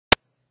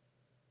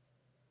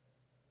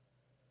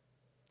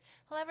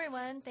Hello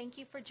everyone, thank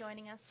you for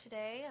joining us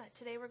today.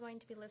 Today we're going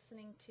to be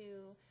listening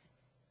to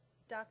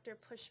Dr.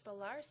 Pushpa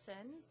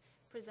Larson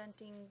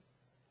presenting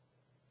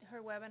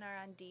her webinar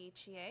on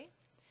DHEA.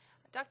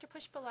 Dr.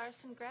 Pushpa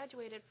Larson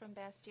graduated from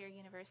Bastyr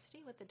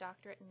University with a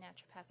doctorate in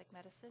naturopathic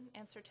medicine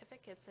and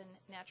certificates in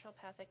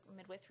naturopathic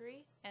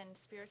midwifery and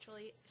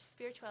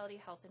spirituality,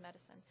 health, and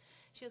medicine.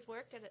 She has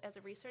worked as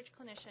a research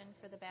clinician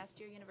for the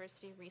Bastyr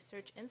University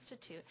Research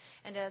Institute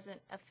and as an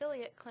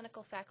affiliate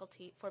clinical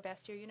faculty for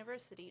Bastyr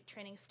University,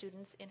 training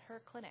students in her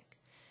clinic.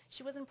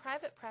 She was in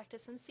private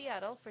practice in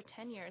Seattle for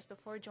 10 years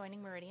before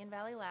joining Meridian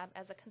Valley Lab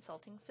as a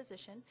consulting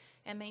physician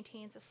and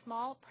maintains a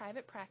small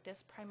private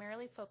practice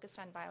primarily focused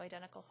on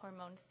bioidentical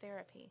hormone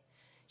therapy.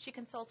 She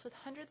consults with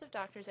hundreds of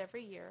doctors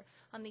every year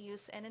on the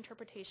use and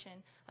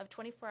interpretation of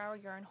 24-hour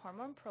urine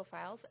hormone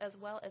profiles as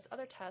well as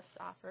other tests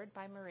offered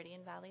by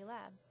Meridian Valley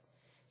Lab.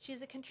 She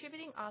is a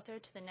contributing author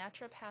to the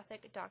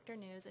Naturopathic Doctor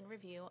News and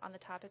Review on the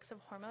topics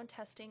of hormone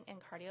testing and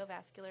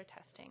cardiovascular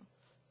testing.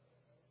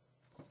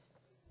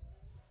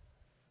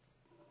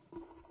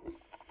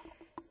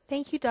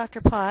 Thank you,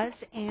 Dr.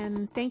 Paz,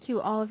 and thank you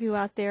all of you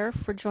out there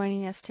for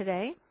joining us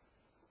today.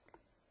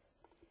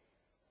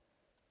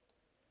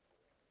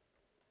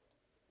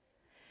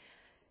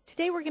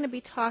 Today we're going to be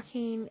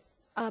talking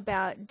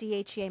about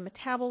DHEA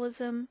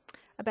metabolism,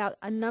 about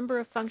a number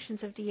of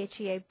functions of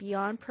DHEA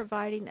beyond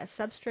providing a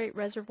substrate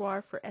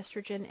reservoir for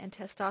estrogen and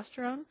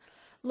testosterone,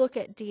 look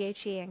at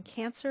DHEA and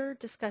cancer,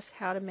 discuss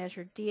how to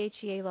measure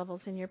DHEA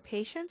levels in your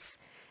patients,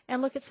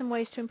 and look at some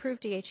ways to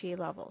improve DHEA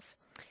levels.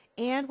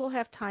 And we'll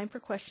have time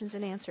for questions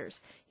and answers.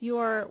 You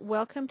are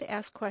welcome to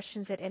ask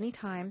questions at any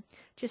time.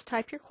 Just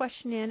type your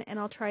question in and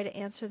I'll try to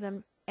answer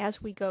them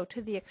as we go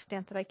to the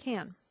extent that I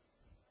can.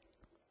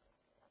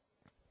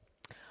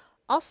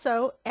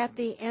 Also, at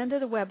the end of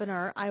the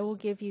webinar, I will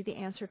give you the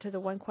answer to the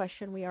one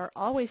question we are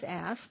always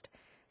asked: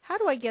 how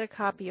do I get a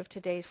copy of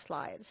today's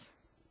slides?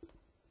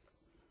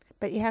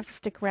 But you have to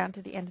stick around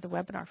to the end of the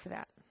webinar for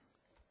that.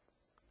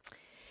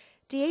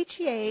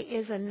 DHEA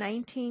is a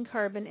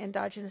 19-carbon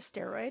endogenous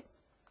steroid.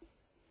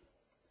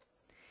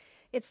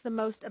 It's the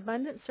most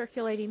abundant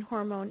circulating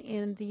hormone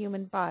in the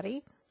human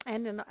body,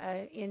 and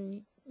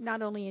in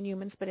not only in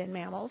humans but in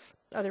mammals,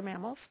 other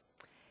mammals.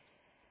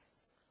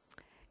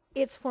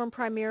 It's formed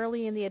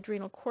primarily in the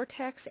adrenal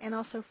cortex and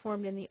also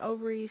formed in the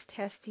ovaries,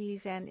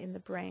 testes, and in the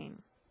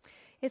brain.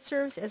 It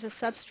serves as a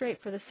substrate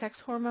for the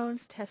sex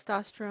hormones,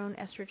 testosterone,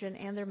 estrogen,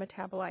 and their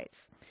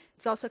metabolites.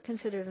 It's also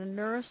considered a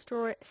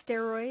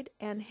neurosteroid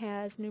and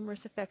has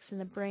numerous effects in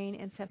the brain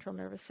and central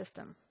nervous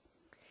system.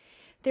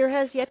 There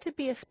has yet to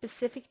be a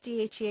specific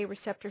DHEA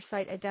receptor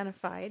site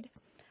identified,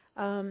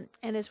 and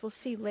as we'll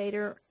see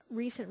later,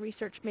 recent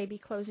research may be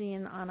closing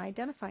in on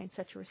identifying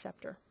such a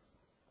receptor.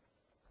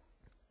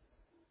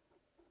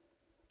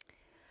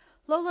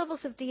 Low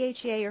levels of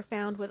DHEA are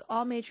found with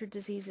all major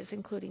diseases,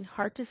 including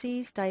heart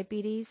disease,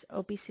 diabetes,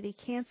 obesity,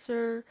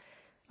 cancer,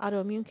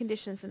 autoimmune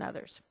conditions, and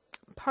others.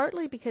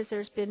 Partly because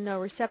there's been no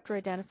receptor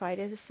identified,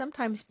 it has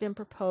sometimes been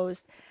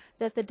proposed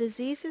that the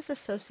diseases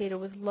associated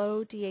with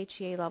low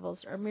DHEA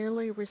levels are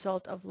merely a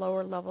result of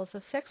lower levels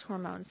of sex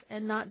hormones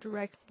and not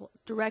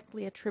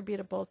directly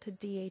attributable to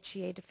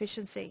DHEA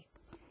deficiency.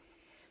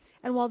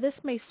 And while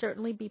this may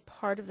certainly be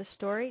part of the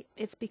story,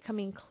 it's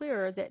becoming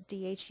clearer that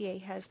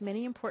DHEA has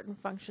many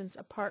important functions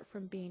apart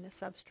from being a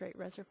substrate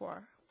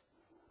reservoir.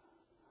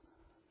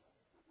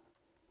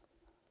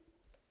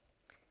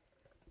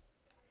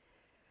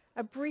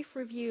 A brief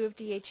review of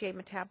DHEA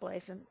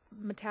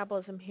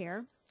metabolism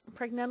here.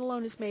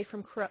 Pregnenolone is made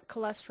from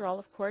cholesterol,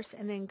 of course,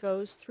 and then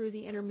goes through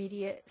the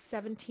intermediate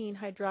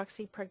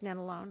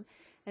 17-hydroxypregnenolone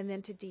and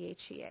then to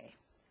DHEA.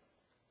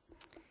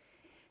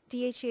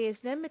 DHEA is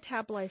then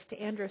metabolized to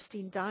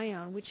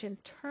androstenedione, which in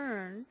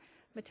turn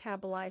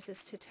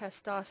metabolizes to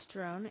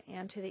testosterone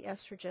and to the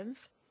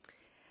estrogens.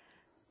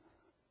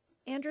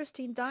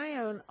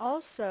 Androstenedione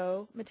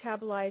also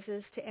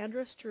metabolizes to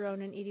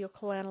androsterone and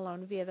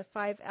ethyl-colanolone via the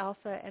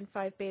 5-alpha and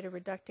 5-beta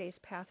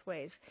reductase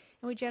pathways,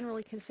 and we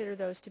generally consider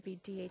those to be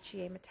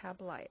DHEA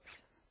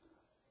metabolites.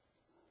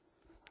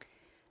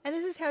 And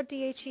this is how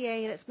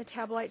DHEA and its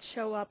metabolites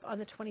show up on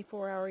the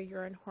 24-hour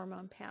urine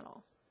hormone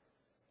panel.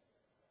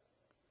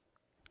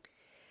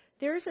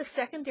 There is a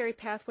secondary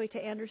pathway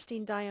to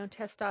androstenedione,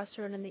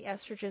 testosterone, and the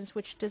estrogens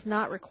which does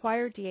not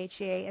require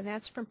DHEA, and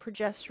that's from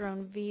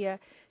progesterone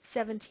via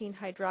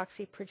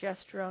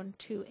 17-hydroxyprogesterone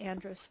to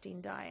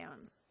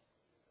androstenedione.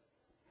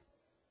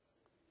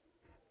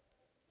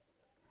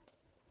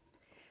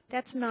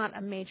 That's not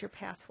a major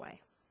pathway.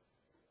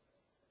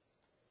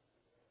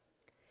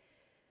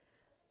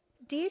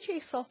 DHEA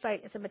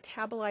sulfite is a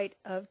metabolite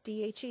of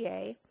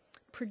DHEA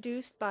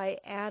produced by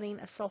adding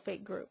a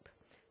sulfate group.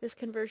 This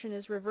conversion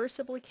is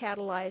reversibly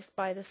catalyzed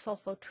by the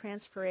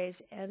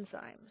sulfotransferase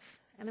enzymes.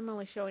 And I'm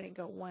only showing it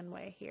go one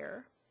way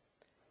here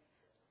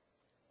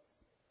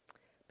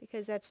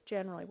because that's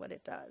generally what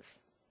it does.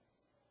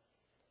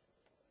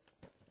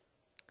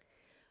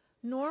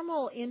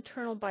 Normal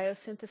internal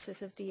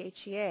biosynthesis of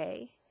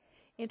DHEA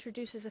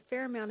introduces a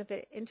fair amount of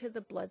it into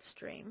the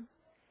bloodstream,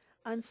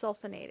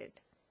 unsulfonated.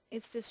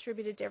 It's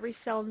distributed to every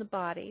cell in the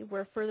body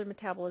where further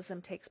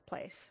metabolism takes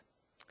place.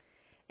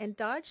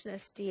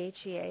 Endogenous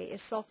DHEA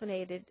is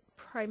sulfonated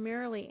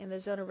primarily in the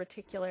zona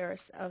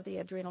reticularis of the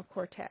adrenal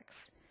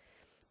cortex.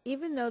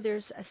 Even though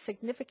there's a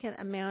significant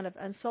amount of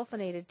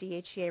unsulfonated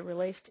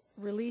DHEA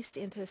released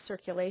into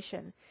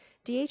circulation,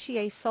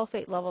 DHEA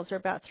sulfate levels are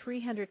about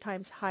 300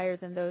 times higher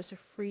than those of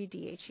free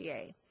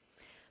DHEA.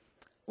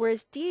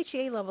 Whereas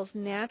DHEA levels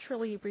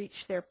naturally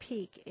reach their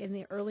peak in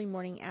the early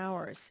morning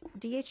hours,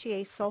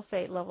 DHEA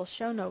sulfate levels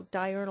show no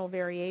diurnal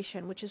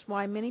variation, which is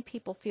why many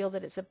people feel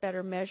that it's a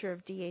better measure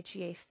of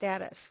DHEA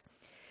status.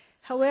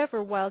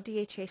 However, while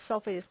DHEA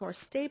sulfate is more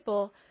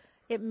stable,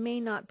 it may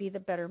not be the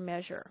better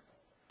measure.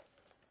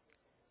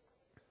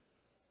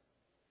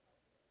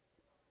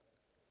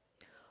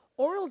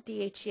 Oral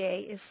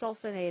DHEA is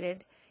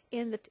sulfonated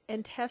in the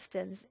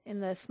intestines,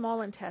 in the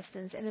small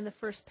intestines, and in the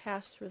first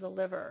pass through the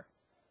liver.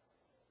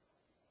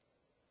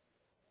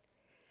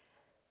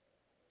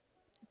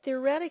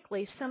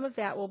 Theoretically, some of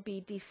that will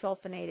be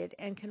desulfonated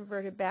and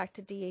converted back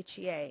to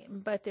DHEA,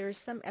 but there is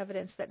some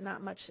evidence that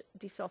not much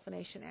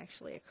desulfonation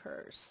actually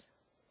occurs.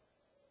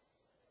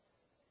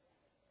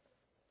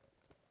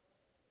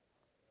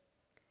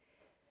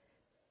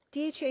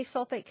 DHEA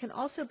sulfate can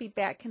also be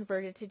back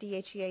converted to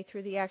DHEA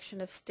through the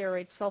action of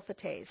steroid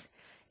sulfatase.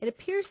 It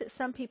appears that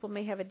some people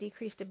may have a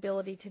decreased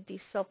ability to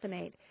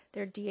desulfonate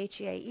their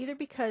DHEA, either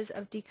because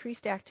of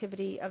decreased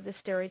activity of the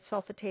steroid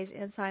sulfatase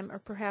enzyme or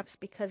perhaps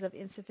because of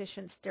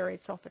insufficient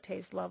steroid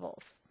sulfatase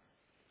levels.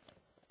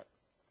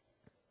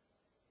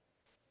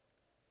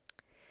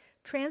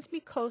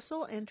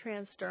 Transmucosal and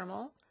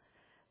transdermal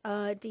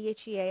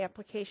DHEA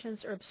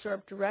applications are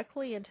absorbed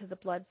directly into the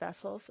blood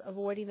vessels,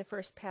 avoiding the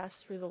first pass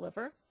through the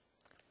liver.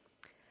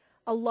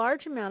 A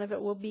large amount of it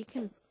will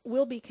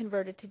be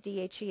converted to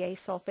DHEA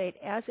sulfate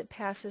as it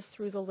passes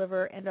through the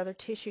liver and other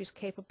tissues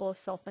capable of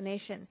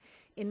sulfonation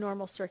in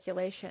normal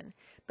circulation.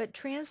 But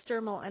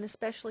transdermal and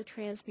especially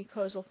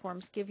transmucosal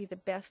forms give you the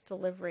best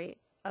delivery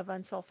of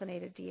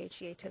unsulfonated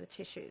DHEA to the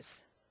tissues.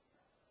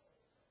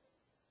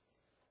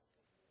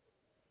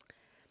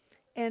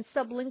 And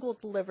sublingual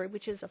delivery,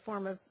 which is a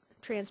form of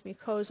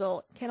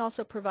transmucosal, can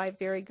also provide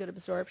very good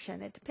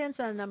absorption. It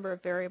depends on a number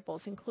of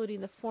variables, including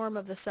the form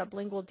of the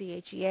sublingual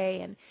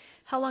DHEA and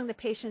how long the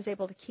patient is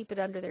able to keep it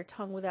under their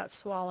tongue without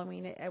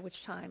swallowing it, at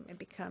which time it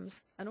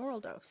becomes an oral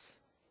dose.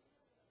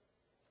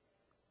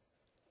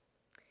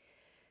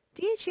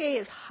 DHEA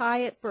is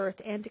high at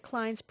birth and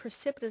declines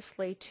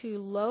precipitously to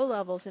low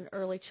levels in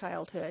early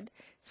childhood,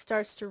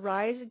 starts to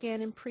rise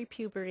again in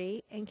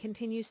prepuberty, and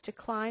continues to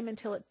climb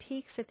until it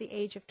peaks at the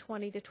age of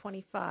 20 to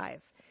 25.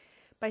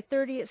 By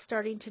 30, it's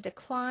starting to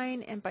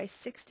decline, and by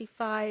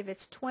 65,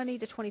 it's 20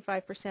 to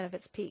 25% of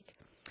its peak.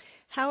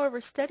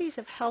 However, studies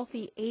of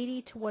healthy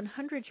 80 to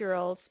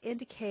 100-year-olds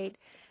indicate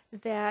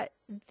that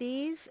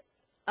these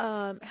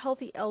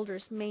healthy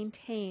elders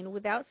maintain,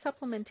 without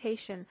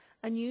supplementation,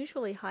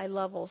 unusually high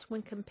levels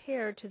when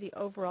compared to the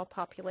overall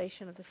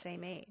population of the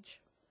same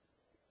age.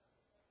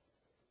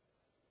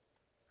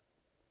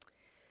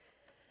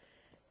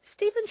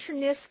 Stephen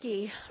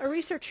Chernisky, a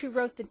researcher who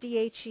wrote the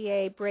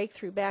DHEA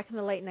breakthrough back in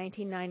the late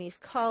 1990s,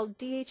 called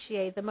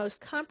DHEA the most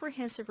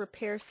comprehensive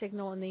repair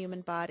signal in the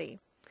human body.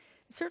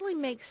 It certainly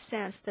makes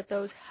sense that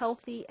those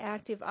healthy,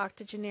 active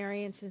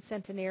octogenarians and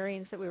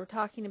centenarians that we were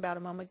talking about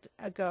a moment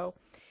ago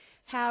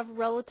have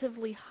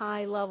relatively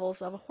high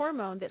levels of a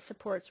hormone that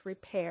supports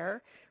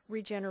repair,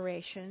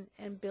 regeneration,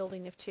 and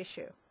building of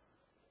tissue.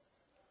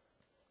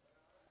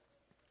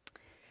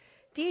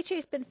 DHEA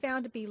has been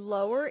found to be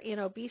lower in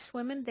obese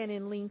women than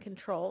in lean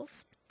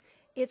controls.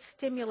 It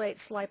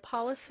stimulates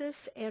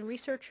lipolysis, and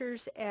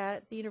researchers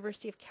at the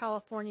University of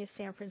California,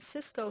 San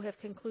Francisco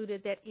have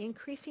concluded that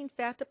increasing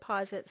fat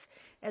deposits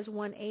as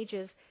one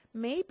ages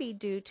may be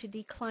due to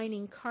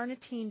declining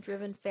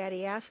carnitine-driven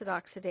fatty acid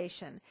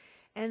oxidation,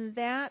 and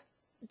that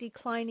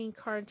declining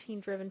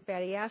carnitine-driven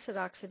fatty acid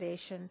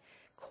oxidation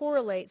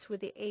correlates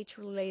with the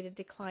age-related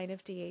decline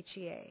of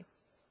DHEA.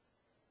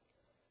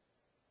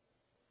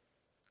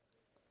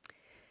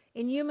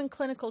 In human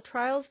clinical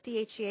trials,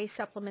 DHEA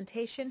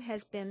supplementation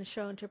has been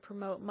shown to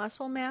promote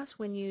muscle mass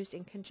when used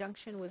in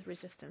conjunction with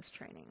resistance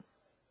training.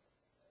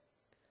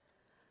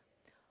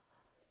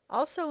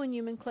 Also in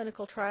human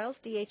clinical trials,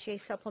 DHEA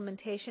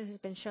supplementation has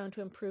been shown to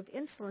improve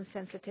insulin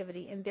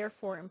sensitivity and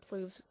therefore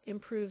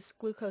improves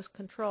glucose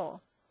control.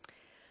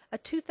 A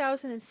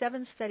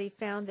 2007 study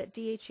found that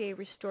DHEA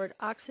restored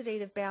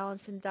oxidative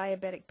balance in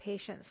diabetic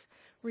patients,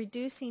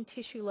 reducing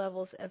tissue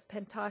levels of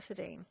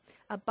pentosidine,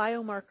 a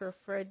biomarker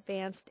for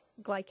advanced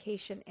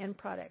glycation end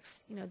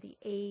products, the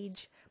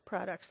age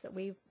products that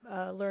we've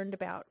learned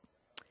about.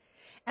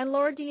 And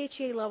lower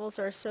DHEA levels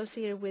are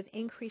associated with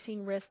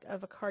increasing risk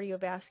of a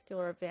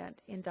cardiovascular event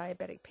in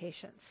diabetic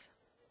patients.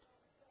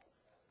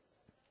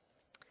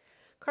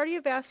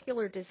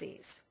 Cardiovascular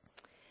disease.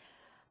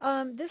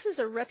 This is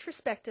a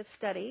retrospective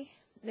study.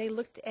 They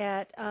looked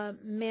at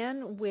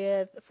men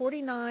with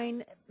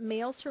 49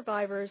 male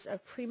survivors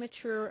of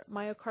premature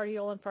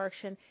myocardial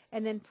infarction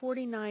and then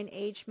 49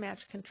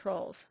 age-matched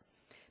controls.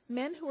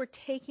 Men who were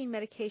taking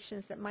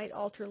medications that might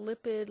alter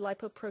lipid,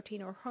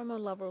 lipoprotein, or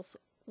hormone levels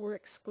were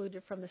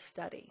excluded from the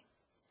study.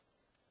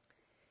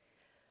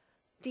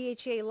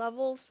 DHEA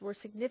levels were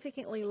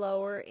significantly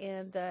lower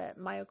in the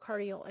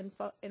myocardial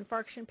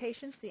infarction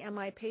patients, the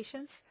MI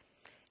patients,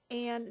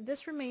 and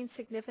this remained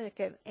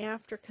significant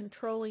after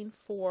controlling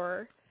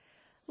for,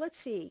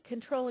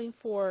 controlling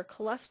for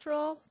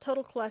cholesterol,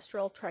 total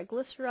cholesterol,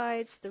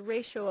 triglycerides, the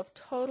ratio of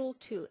total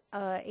to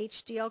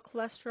HDL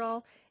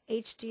cholesterol,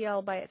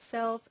 HDL by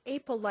itself,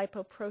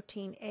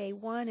 apolipoprotein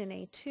A1 and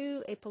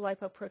A2,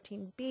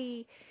 apolipoprotein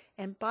B,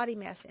 and body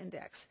mass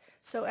index.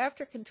 So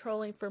after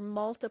controlling for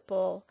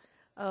multiple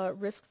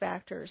risk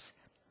factors,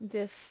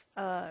 this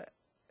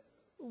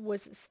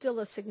was still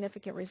a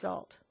significant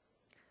result.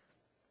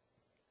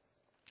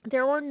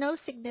 There were no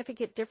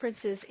significant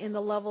differences in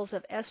the levels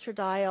of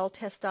estradiol,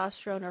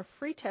 testosterone, or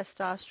free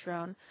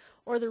testosterone,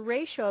 or the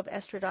ratio of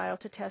estradiol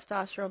to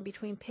testosterone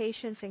between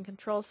patients and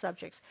control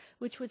subjects,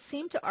 which would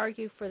seem to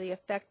argue for the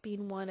effect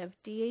being one of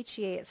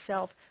DHEA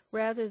itself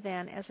rather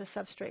than as a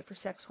substrate for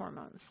sex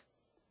hormones.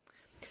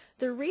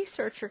 The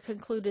researcher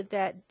concluded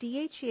that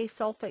DHEA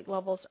sulfate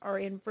levels are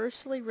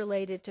inversely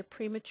related to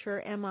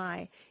premature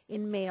MI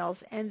in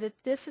males and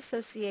that this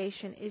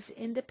association is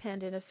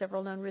independent of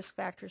several known risk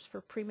factors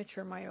for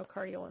premature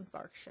myocardial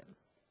infarction.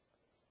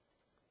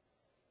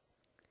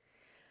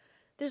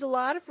 There's a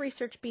lot of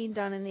research being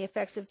done in the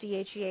effects of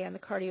DHEA on the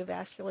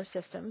cardiovascular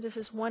system. This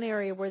is one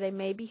area where they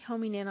may be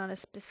homing in on a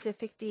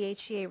specific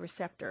DHEA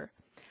receptor.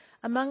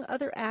 Among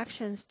other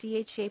actions,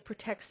 DHEA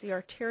protects the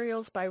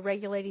arterioles by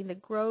regulating the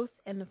growth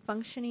and the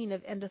functioning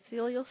of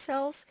endothelial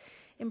cells,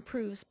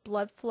 improves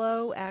blood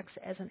flow, acts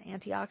as an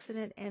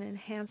antioxidant, and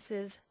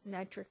enhances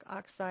nitric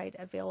oxide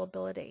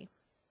availability.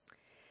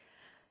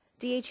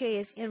 DHEA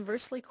is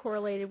inversely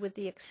correlated with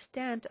the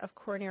extent of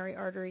coronary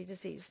artery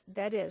disease.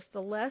 That is,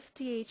 the less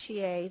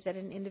DHEA that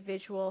an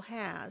individual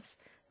has,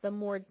 the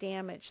more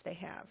damage they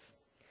have.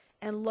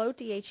 And low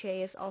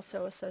DHEA is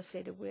also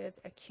associated with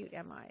acute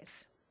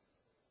MIs.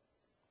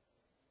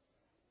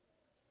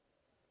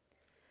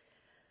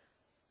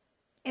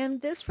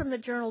 And this from the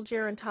journal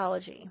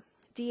Gerontology.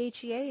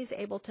 DHEA is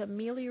able to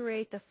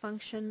ameliorate the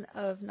function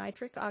of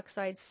nitric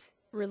oxides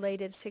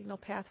related signal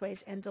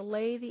pathways and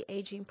delay the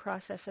aging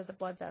process of the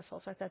blood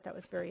vessels. I thought that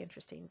was very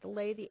interesting.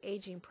 Delay the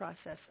aging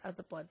process of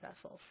the blood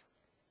vessels.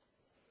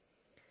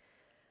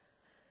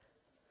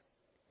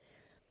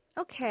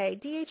 Okay,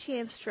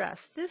 DHEA and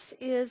stress. This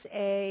is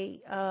an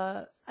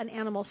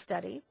animal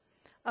study.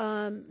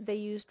 They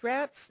used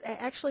rats.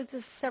 Actually,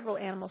 this is several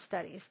animal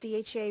studies.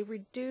 DHEA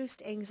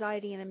reduced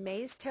anxiety in a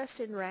maze test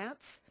in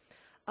rats.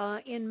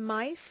 In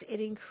mice, it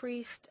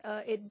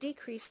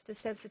decreased the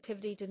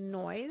sensitivity to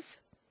noise,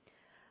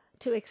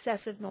 to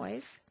excessive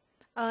noise.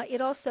 It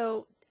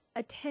also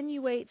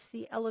attenuates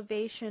the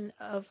elevation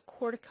of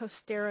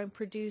corticosterone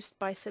produced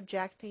by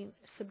subjecting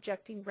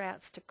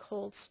rats to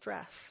cold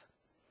stress.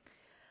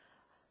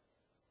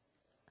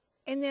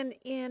 And then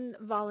in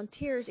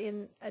volunteers,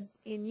 in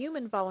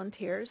human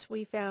volunteers,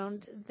 we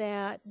found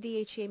that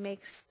DHEA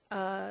makes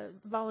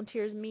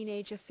volunteers mean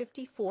age of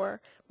 54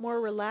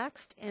 more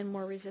relaxed and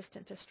more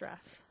resistant to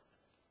stress.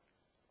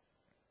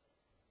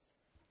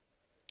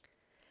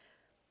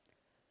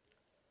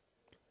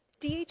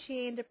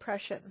 DHEA and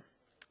depression.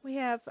 We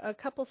have a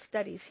couple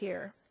studies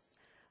here.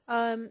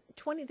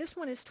 This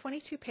one is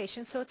 22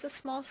 patients, so it's a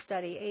small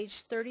study,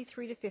 aged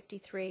 33 to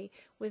 53,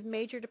 with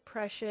major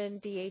depression,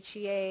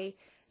 DHEA.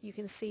 You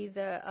can see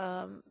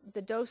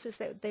the doses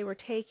that they were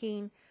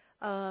taking,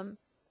 and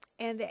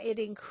it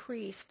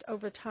increased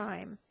over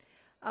time.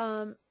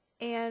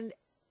 And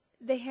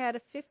they had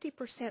a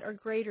 50% or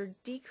greater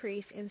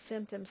decrease in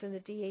symptoms in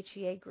the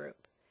DHEA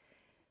group.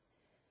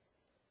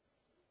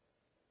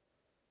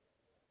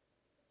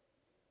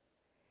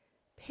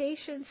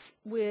 Patients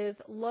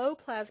with low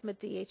plasma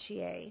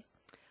DHEA,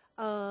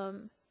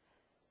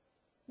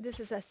 this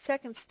is a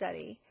second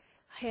study,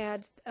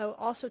 had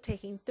also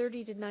taking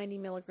 30 to 90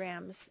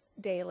 milligrams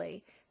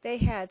daily. They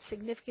had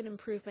significant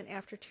improvement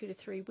after 2 to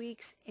 3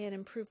 weeks, and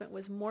improvement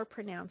was more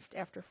pronounced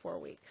after 4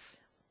 weeks.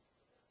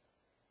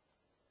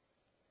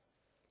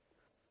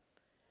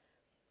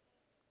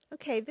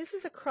 Okay, this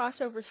is a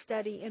crossover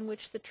study in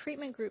which the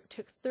treatment group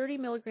took 30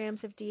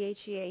 milligrams of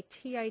DHEA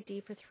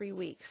TID for 3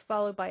 weeks,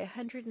 followed by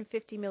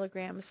 150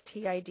 milligrams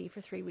TID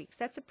for 3 weeks.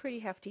 That's a pretty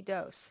hefty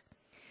dose.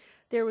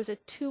 There was a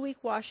 2-week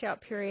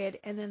washout period,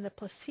 and then the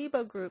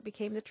placebo group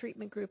became the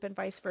treatment group and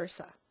vice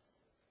versa.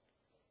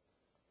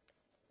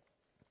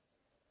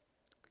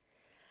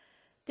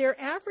 Their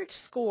average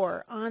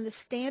score on the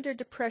standard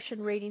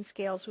depression rating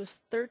scales was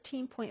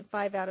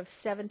 13.5 out of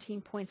 17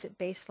 points at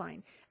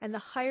baseline, and the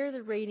higher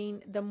the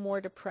rating, the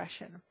more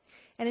depression.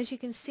 And as you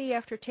can see,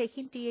 after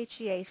taking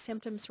DHEA,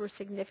 symptoms were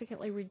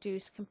significantly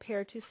reduced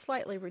compared to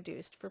slightly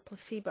reduced for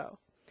placebo.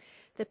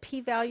 The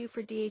p-value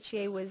for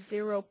DHEA was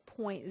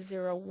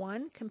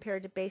 0.01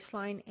 compared to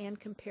baseline and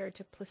compared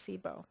to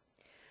placebo.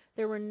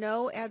 There were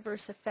no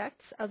adverse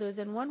effects other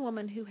than one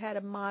woman who had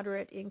a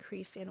moderate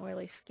increase in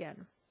oily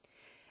skin.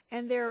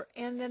 And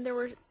then there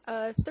were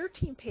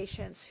 13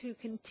 patients who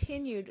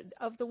continued,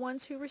 of the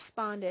ones who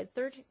responded,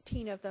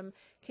 13 of them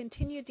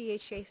continued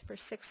DHEA for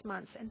 6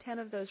 months, and 10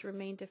 of those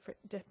remained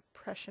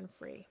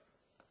depression-free.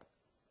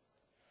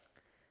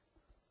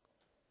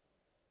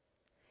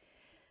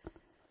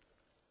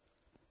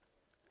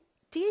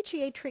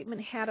 DHEA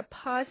treatment had a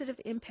positive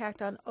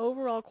impact on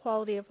overall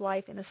quality of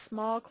life in a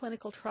small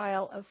clinical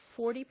trial of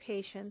 40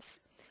 patients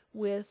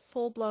with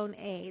full-blown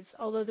AIDS,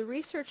 although the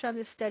research on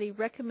this study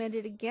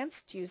recommended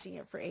against using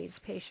it for AIDS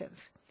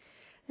patients.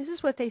 This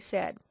is what they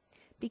said.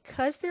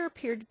 Because there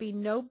appeared to be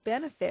no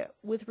benefit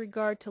with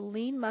regard to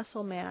lean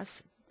muscle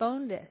mass,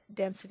 bone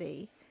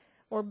density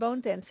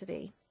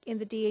in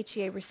the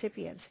DHEA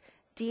recipients,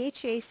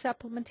 DHEA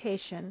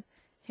supplementation,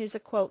 here's a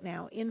quote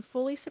now, in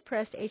fully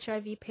suppressed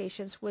HIV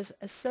patients was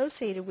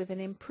associated with an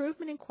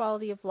improvement in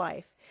quality of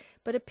life,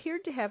 but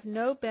appeared to have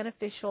no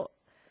beneficial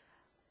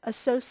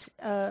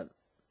antiviral,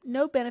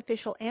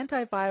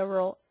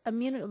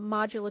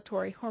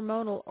 immunomodulatory,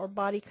 hormonal, or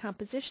body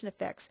composition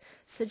effects,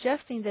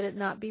 suggesting that it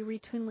not be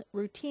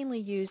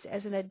routinely used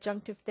as an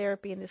adjunctive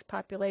therapy in this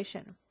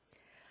population.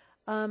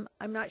 I'm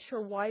not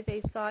sure why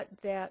they thought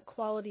that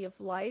quality of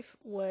life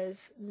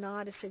was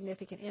not a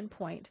significant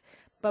endpoint,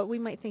 but we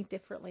might think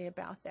differently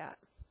about that.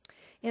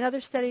 In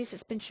other studies,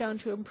 it's been shown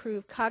to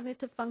improve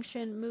cognitive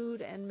function,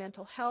 mood, and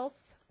mental health,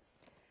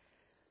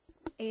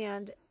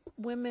 and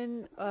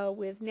women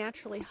with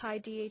naturally high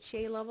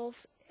DHEA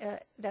levels,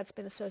 that's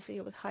been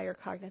associated with higher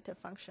cognitive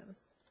function.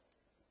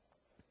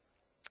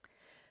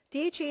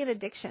 DHEA and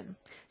addiction.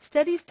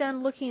 Studies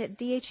done looking at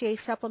DHEA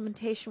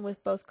supplementation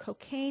with both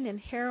cocaine and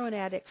heroin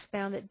addicts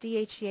found that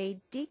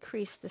DHEA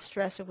decreased the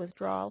stress of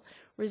withdrawal,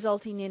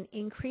 resulting in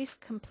increased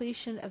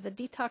completion of the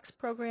detox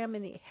program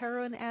in the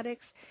heroin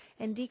addicts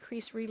and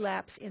decreased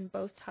relapse in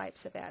both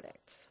types of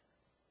addicts.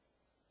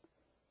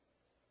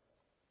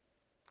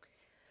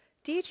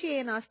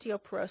 DHEA and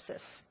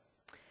osteoporosis.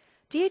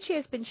 DHEA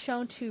has been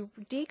shown to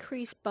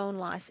decrease bone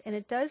loss, and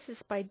it does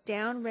this by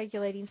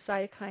down-regulating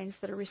cytokines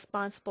that are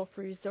responsible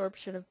for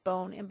resorption of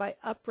bone and by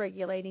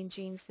upregulating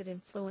genes that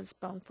influence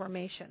bone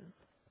formation.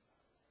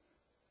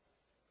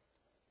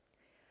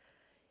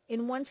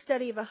 In one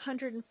study of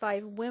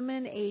 105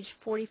 women aged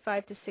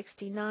 45 to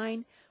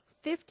 69,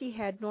 50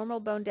 had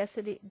normal bone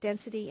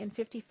density and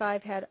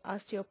 55 had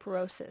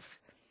osteoporosis.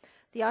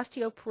 The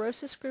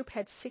osteoporosis group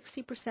had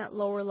 60%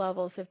 lower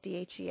levels of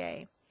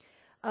DHEA.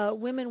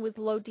 Women with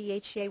low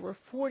DHEA were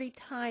 40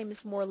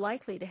 times more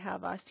likely to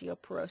have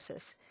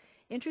osteoporosis.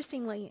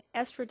 Interestingly,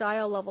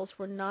 estradiol levels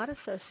were not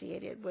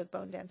associated with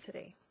bone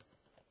density.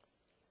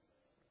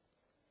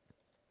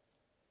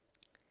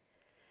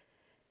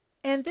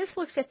 And this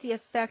looks at the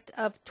effect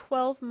of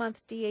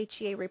 12-month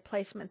DHEA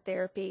replacement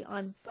therapy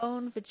on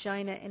bone,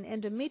 vagina, and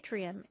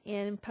endometrium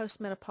in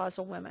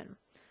postmenopausal women.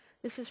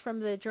 This is from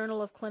the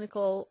Journal of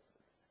Clinical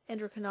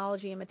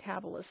Endocrinology and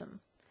Metabolism.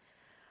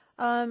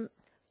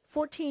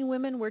 14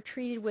 women were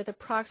treated with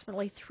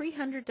approximately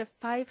 300 to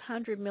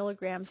 500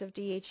 milligrams of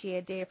DHEA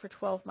a day for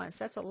 12 months.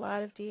 That's a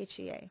lot of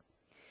DHEA.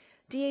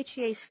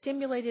 DHEA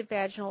stimulated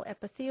vaginal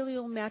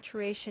epithelial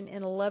maturation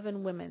in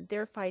 11 women,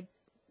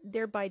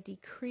 thereby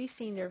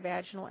decreasing their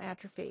vaginal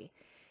atrophy.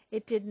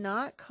 It did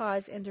not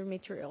cause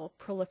endometrial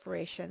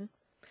proliferation.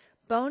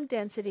 Bone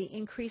density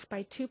increased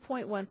by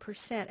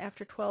 2.1%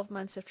 after 12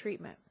 months of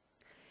treatment.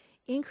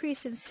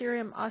 Increase in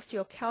serum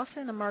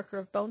osteocalcin, a marker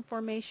of bone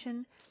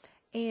formation,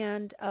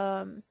 and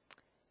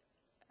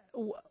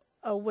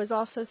was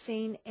also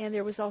seen, and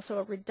there was also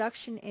a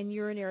reduction in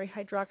urinary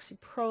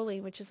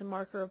hydroxyproline, which is a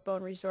marker of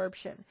bone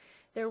resorption.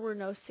 There were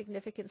no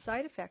significant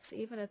side effects,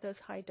 even at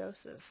those high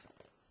doses.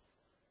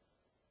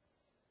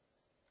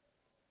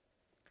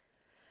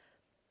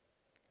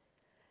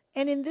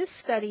 And in this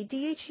study,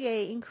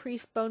 DHEA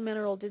increased bone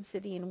mineral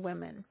density in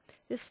women.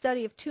 This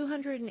study of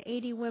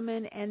 280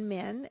 women and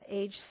men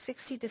aged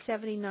 60 to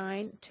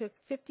 79 took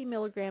 50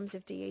 milligrams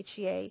of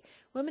DHEA.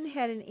 Women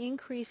had an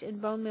increase in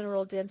bone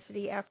mineral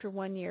density after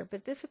 1 year,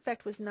 but this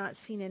effect was not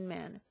seen in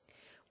men.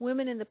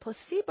 Women in the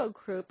placebo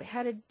group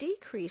had a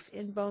decrease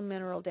in bone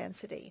mineral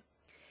density.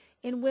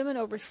 In women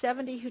over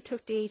 70 who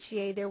took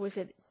DHEA, there was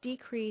a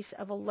decrease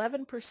of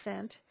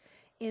 11%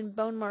 in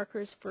bone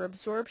markers for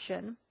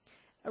absorption,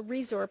 a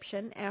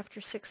resorption after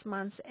 6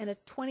 months, and a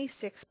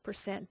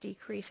 26%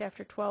 decrease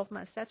after 12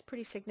 months. That's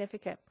pretty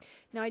significant.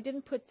 Now, I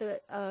didn't put the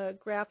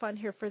graph on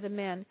here for the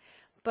men,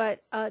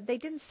 but they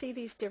didn't see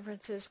these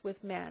differences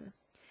with men.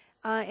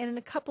 And in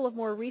a couple of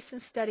more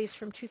recent studies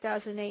from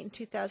 2008 and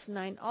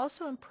 2009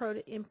 also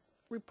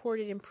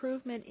reported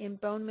improvement in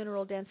bone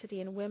mineral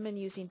density in women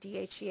using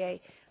DHEA,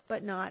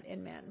 but not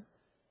in men.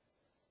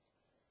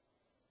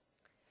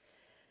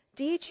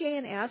 DHEA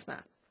and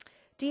asthma.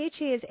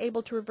 DHEA is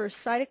able to reverse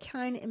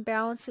cytokine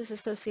imbalances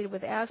associated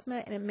with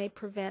asthma, and it may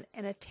prevent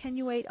and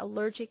attenuate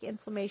allergic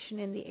inflammation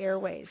in the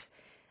airways.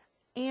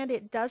 And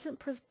it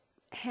doesn't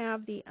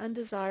have the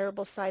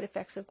undesirable side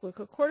effects of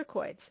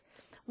glucocorticoids.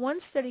 One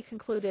study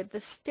concluded the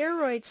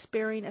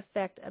steroid-sparing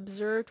effect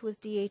observed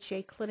with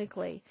DHEA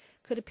clinically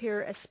could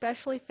appear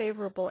especially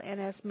favorable in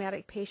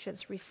asthmatic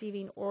patients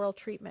receiving oral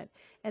treatment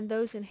and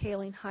those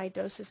inhaling high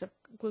doses of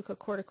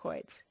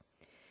glucocorticoids.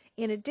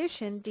 In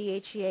addition,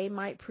 DHEA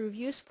might prove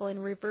useful in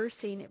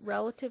reversing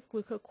relative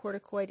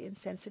glucocorticoid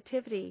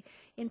insensitivity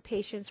in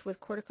patients with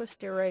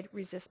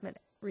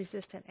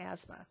corticosteroid-resistant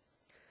asthma.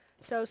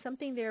 So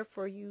something there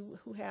for you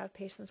who have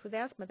patients with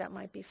asthma, that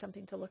might be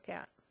something to look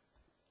at.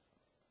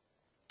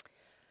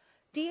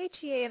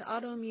 DHEA and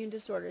autoimmune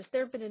disorders.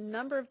 There have been a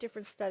number of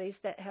different studies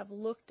that have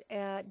looked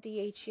at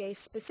DHEA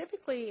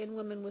specifically in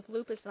women with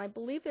lupus, and I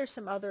believe there's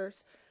some other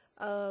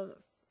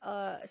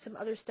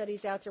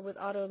studies out there with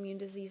autoimmune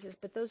diseases,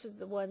 but those are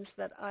the ones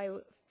that I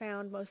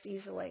found most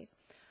easily.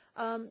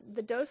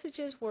 The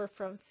dosages were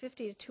from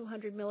 50 to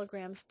 200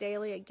 milligrams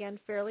daily, again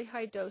fairly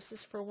high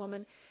doses for a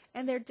woman,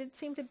 and there did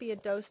seem to be a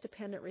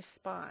dose-dependent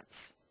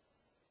response.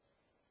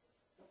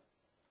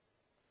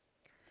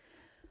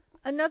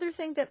 Another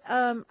thing that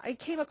I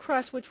came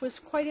across, which was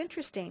quite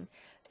interesting,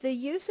 the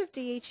use of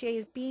DHEA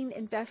is being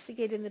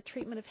investigated in the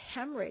treatment of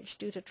hemorrhage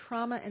due to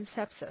trauma and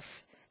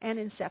sepsis,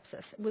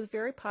 with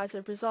very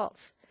positive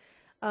results.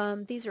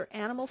 These are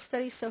animal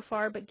studies so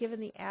far, but given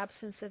the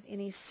absence of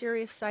any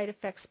serious side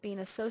effects being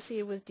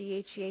associated with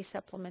DHEA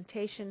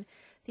supplementation,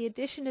 the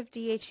addition of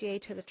DHEA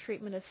to the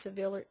treatment of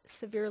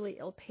severely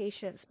ill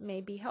patients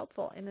may be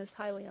helpful and is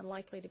highly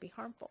unlikely to be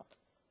harmful.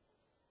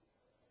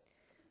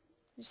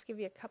 I'll just give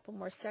you a couple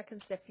more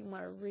seconds if you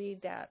want to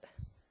read that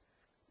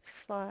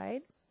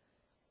slide.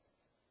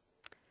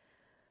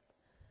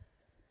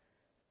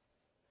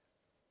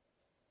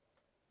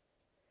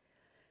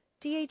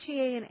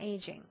 DHEA and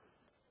aging.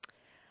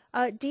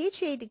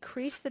 DHEA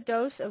decreased the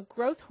dose of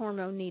growth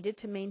hormone needed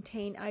to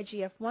maintain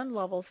IGF-1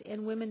 levels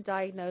in women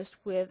diagnosed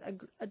with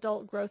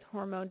adult growth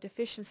hormone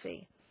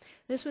deficiency.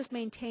 This was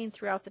maintained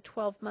throughout the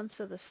 12 months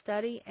of the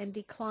study and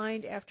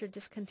declined after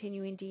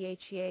discontinuing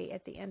DHEA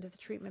at the end of the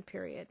treatment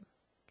period.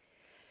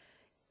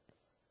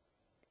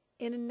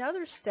 In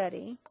another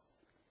study,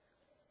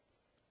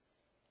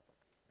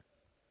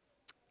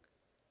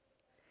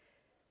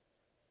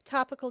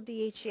 topical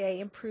DHEA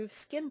improved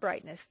skin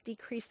brightness,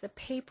 decreased the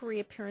papery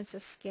appearance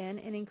of skin,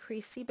 and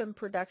increased sebum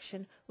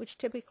production, which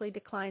typically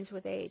declines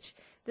with age.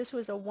 This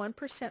was a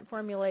 1%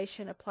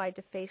 formulation applied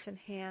to face and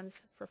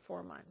hands for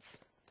 4 months.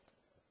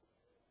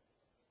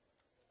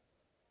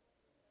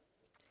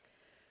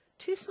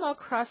 Two small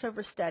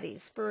crossover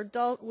studies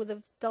with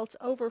adults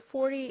over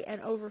 40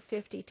 and over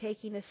 50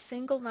 taking a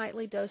single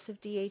nightly dose of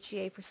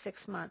DHEA for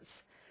 6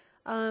 months.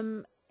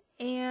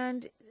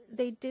 And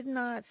they did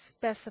not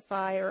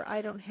specify, or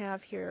I don't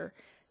have here,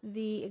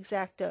 the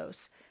exact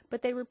dose,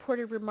 but they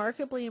reported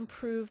remarkably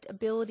improved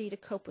ability to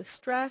cope with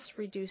stress,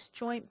 reduced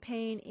joint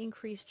pain,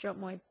 increased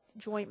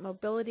joint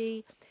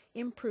mobility,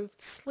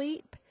 improved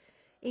sleep,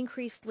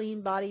 increased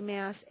lean body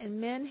mass, and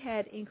men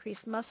had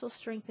increased muscle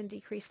strength and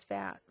decreased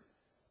fat.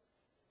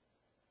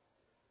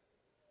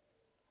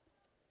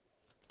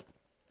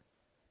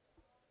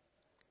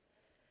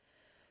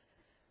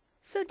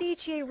 So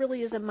DHEA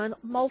really is a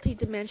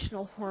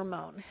multidimensional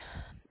hormone.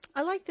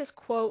 I like this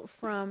quote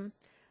from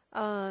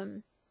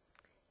the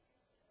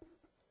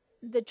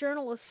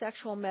Journal of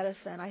Sexual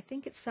Medicine. I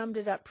think it summed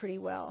it up pretty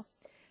well.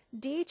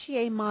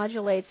 DHEA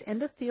modulates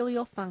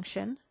endothelial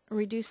function,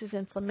 reduces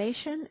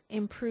inflammation,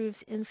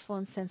 improves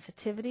insulin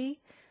sensitivity,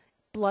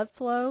 blood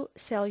flow,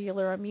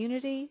 cellular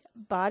immunity,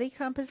 body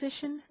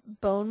composition,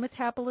 bone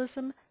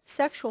metabolism,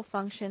 sexual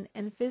function,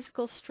 and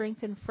physical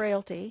strength and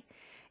frailty,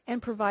 and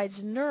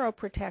provides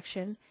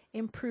neuroprotection,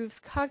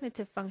 improves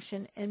cognitive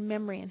function, and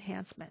memory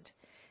enhancement.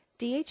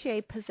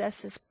 DHEA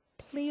possesses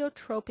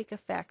pleiotropic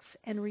effects,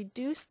 and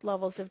reduced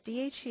levels of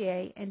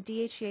DHEA and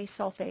DHEA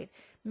sulfate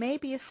may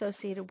be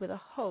associated with a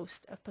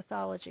host of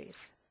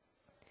pathologies.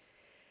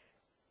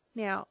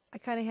 Now, I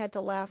kind of had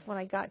to laugh when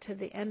I got to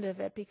the end of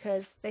it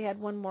because they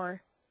had one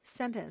more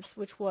sentence,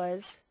 which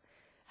was,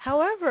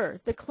 however,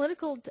 the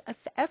clinical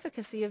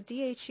efficacy of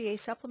DHEA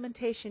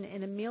supplementation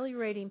in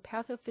ameliorating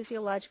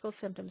pathophysiological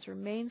symptoms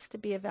remains to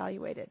be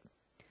evaluated.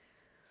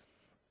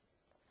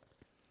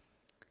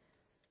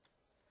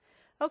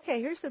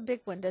 Okay, here's the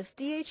big one. Does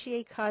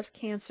DHEA cause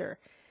cancer?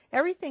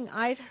 Everything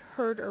I'd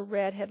heard or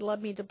read had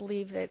led me to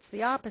believe that it's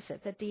the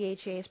opposite, that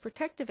DHEA is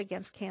protective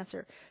against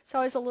cancer. So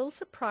I was a little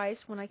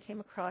surprised when I came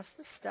across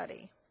this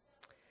study.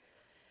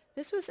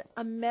 This was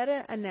a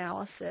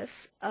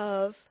meta-analysis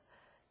of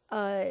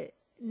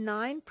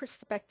 9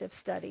 prospective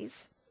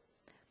studies.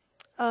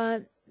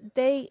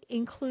 They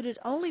included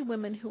only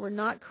women who were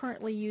not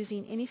currently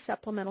using any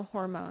supplemental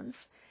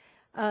hormones.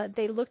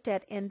 They looked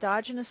at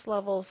endogenous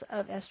levels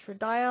of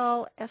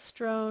estradiol,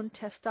 estrone,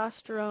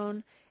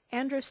 testosterone,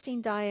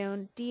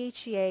 androstenedione,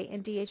 DHEA,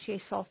 and DHEA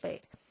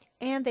sulfate.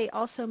 And they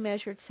also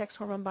measured sex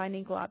hormone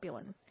binding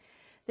globulin.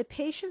 The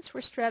patients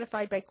were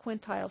stratified by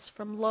quintiles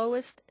from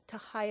lowest to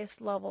highest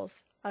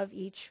levels of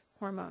each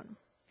hormone.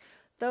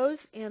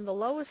 Those in the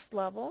lowest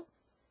quintile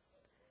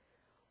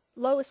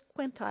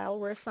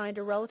were assigned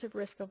a relative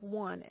risk of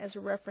 1 as a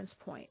reference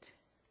point.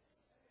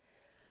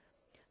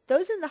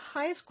 Those in the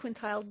highest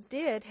quintile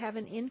did have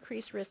an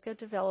increased risk of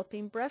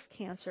developing breast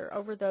cancer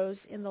over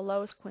those in the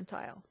lowest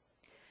quintile.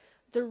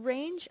 The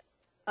range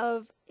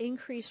of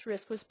increased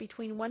risk was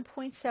between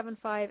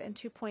 1.75 and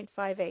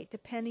 2.58,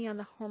 depending on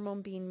the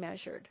hormone being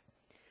measured.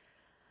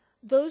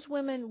 Those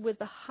women with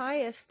the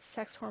highest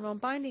sex hormone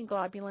binding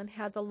globulin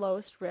had the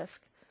lowest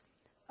risk,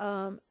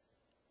 had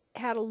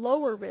a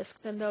lower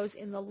risk than those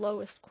in the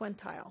lowest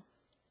quintile.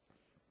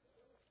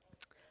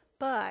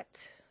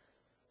 But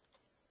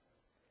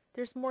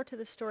there's more to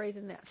the story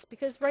than this,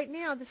 because right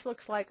now this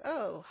looks like,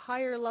 oh,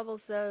 higher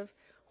levels of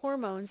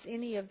hormones,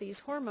 any of these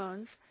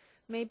hormones,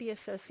 may be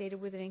associated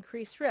with an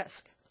increased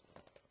risk.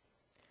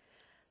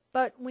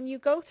 But when you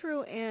go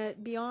through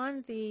and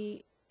beyond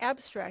the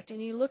abstract and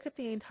you look at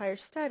the entire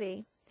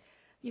study,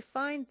 you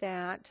find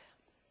that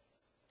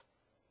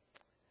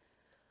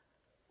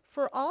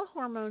for all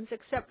hormones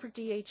except for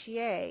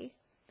DHEA,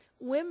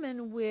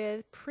 women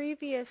with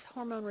previous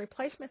hormone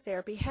replacement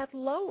therapy had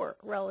lower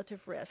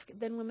relative risk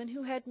than women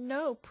who had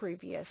no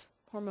previous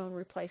hormone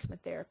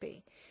replacement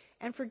therapy.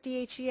 And for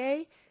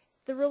DHEA,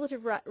 the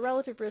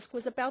relative risk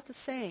was about the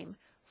same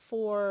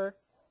for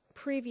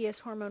previous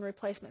hormone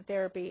replacement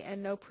therapy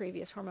and no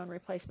previous hormone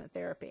replacement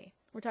therapy.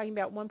 We're talking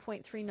about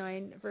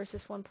 1.39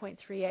 versus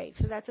 1.38,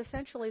 so that's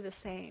essentially the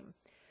same.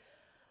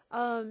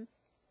 Not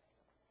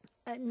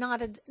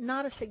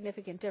a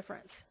significant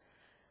difference.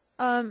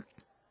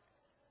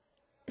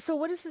 So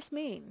what does this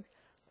mean?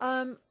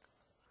 I'm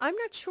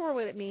not sure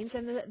what it means,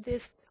 and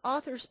the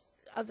authors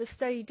of the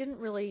study didn't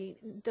really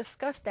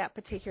discuss that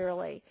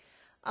particularly.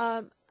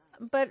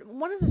 But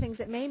one of the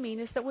things it may mean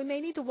is that we may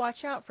need to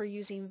watch out for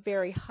using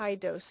very high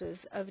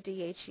doses of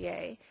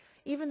DHEA.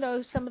 Even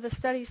though some of the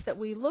studies that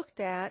we looked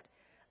at,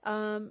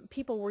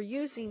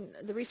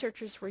 the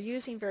researchers were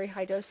using very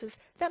high doses,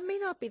 that may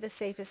not be the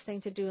safest thing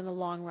to do in the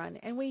long run,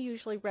 and we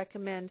usually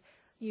recommend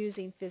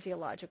using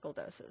physiological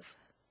doses.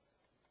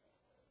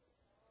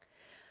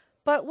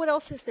 But what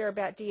else is there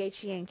about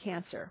DHEA and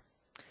cancer?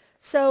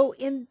 So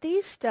in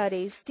these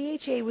studies,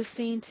 DHEA was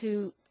seen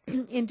to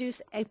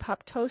induce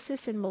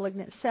apoptosis in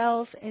malignant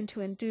cells and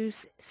to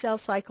induce cell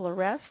cycle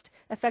arrest,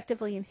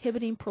 effectively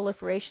inhibiting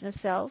proliferation of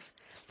cells.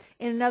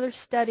 In another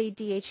study,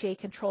 DHEA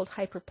controlled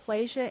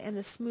hyperplasia in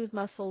the smooth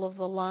muscle of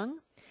the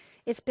lung.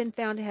 It's been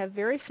found to have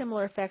very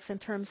similar effects in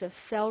terms of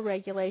cell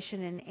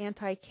regulation and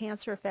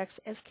anti-cancer effects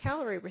as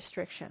calorie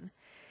restriction.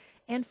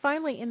 And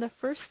finally, in the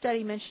first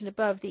study mentioned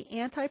above, the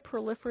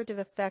anti-proliferative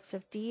effects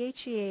of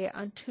DHEA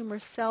on tumor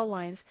cell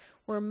lines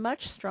were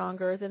much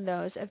stronger than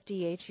those of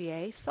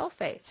DHEA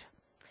sulfate.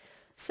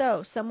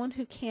 So someone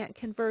who can't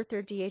convert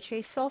their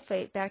DHEA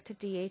sulfate back to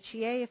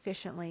DHEA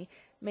efficiently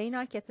may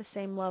not get the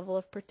same level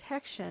of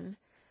protection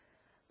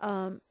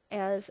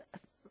as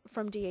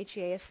from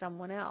DHEA as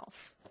someone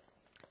else.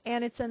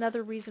 And it's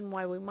another reason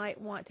why we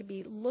might want to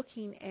be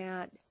looking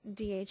at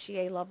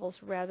DHEA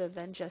levels rather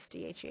than just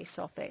DHEA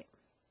sulfate.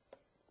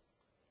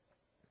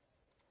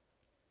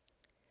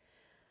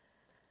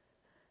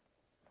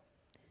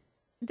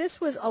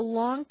 This was a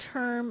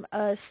long-term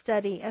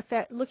study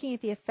looking at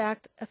the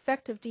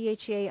effect of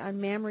DHEA on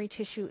mammary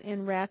tissue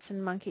in rats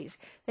and monkeys.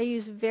 They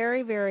used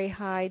very, very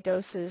high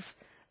doses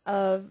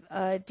of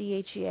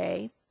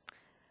DHEA.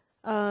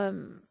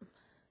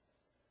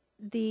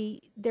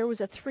 There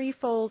was a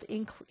threefold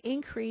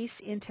increase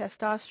in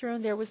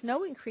testosterone. There was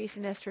no increase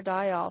in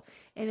estradiol,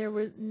 and there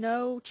were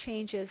no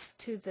changes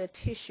to the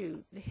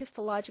tissue, the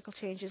histological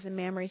changes in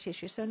mammary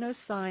tissue, so no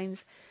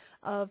signs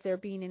of there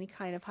being any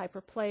kind of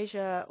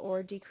hyperplasia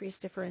or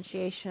decreased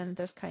differentiation,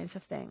 those kinds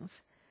of things.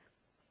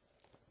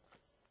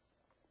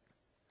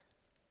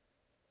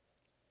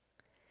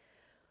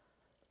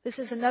 This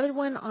is another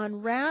one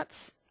on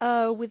rats.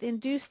 With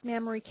induced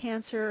mammary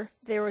cancer,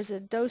 there was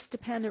a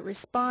dose-dependent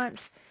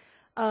response.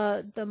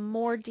 The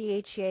more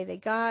DHEA they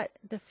got,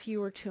 the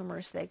fewer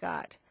tumors they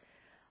got.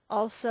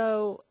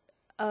 Also,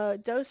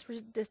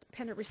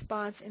 dose-dependent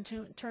response in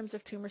terms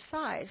of tumor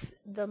size.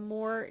 The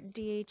more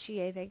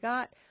DHEA they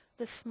got,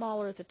 the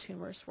smaller the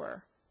tumors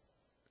were.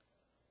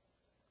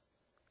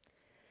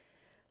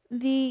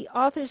 The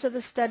authors of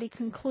the study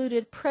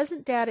concluded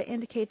present data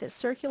indicate that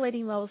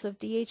circulating levels of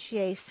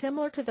DHEA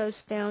similar to those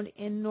found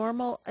in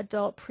normal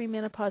adult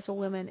premenopausal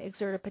women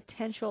exert a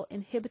potential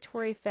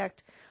inhibitory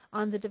effect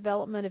on the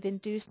development of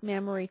induced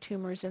mammary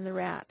tumors in the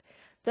rat,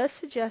 thus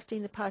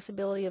suggesting the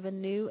possibility of a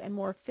new and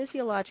more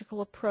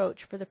physiological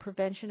approach for the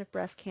prevention of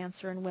breast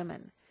cancer in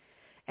women.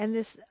 And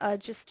this,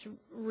 just to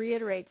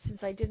reiterate,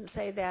 since I didn't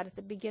say that at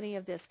the beginning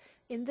of this,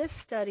 in this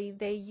study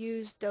they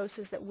used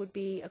doses that would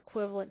be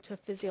equivalent to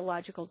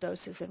physiological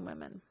doses in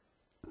women.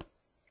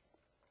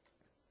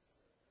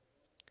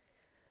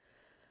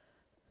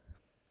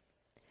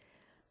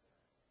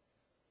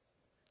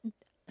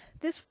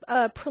 This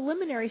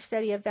preliminary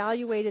study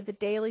evaluated the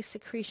daily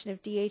secretion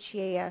of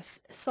DHEA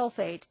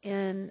sulfate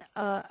in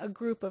a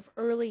group of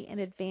early and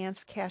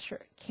advanced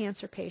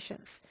cancer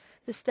patients.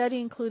 The study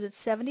included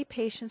 70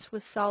 patients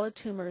with solid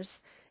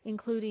tumors,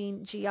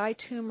 including GI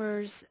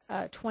tumors,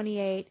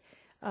 28,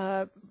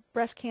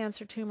 breast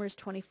cancer tumors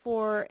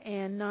 24,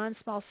 and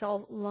non-small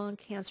cell lung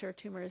cancer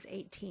tumors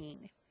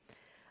 18.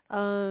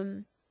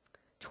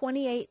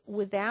 28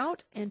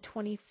 without and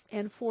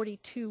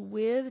 42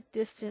 with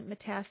distant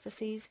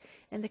metastases,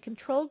 and the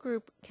control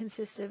group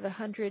consisted of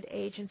 100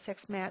 age and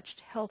sex matched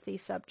healthy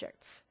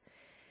subjects.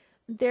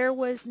 There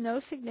was no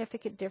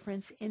significant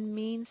difference in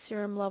mean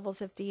serum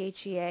levels of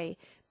DHEA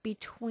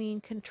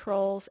between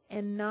controls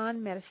and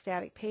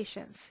non-metastatic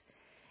patients.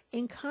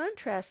 In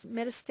contrast,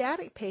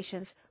 metastatic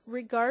patients,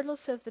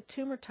 regardless of the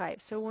tumor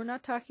type, so we're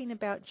not talking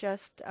about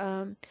just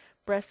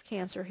breast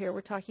cancer here, we're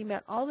talking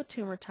about all the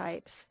tumor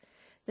types,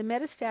 the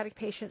metastatic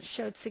patients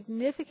showed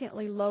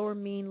significantly lower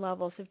mean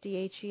levels of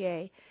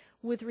DHEA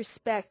with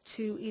respect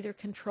to either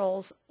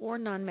controls or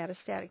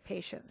non-metastatic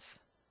patients.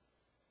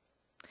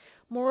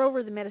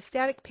 Moreover, the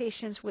metastatic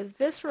patients with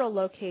visceral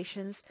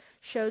locations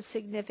showed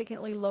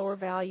significantly lower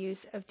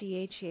values of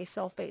DHEA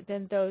sulfate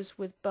than those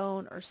with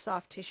bone or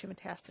soft tissue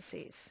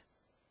metastases.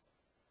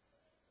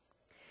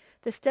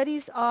 The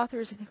study's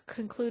authors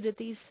concluded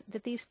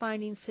that these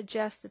findings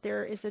suggest that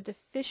there is a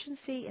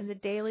deficiency in the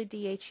daily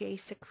DHEA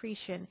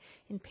secretion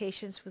in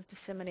patients with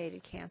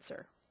disseminated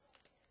cancer.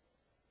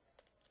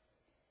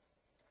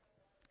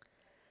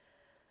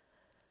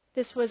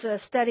 This was a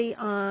study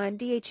on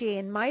DHEA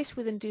in mice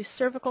with induced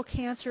cervical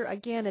cancer.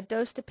 Again, a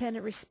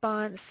dose-dependent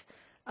response.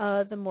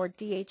 The more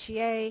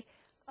DHEA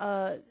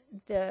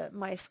the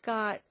mice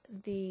got,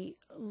 the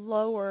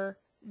lower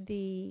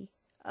the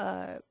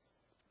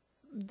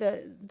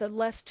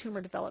less tumor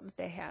development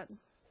they had.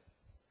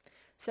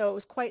 So it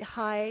was quite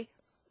high.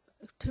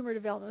 Tumor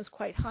development was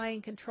quite high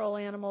in control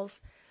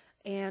animals,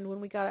 and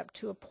when we got up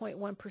to a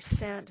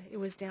 0.1%, it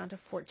was down to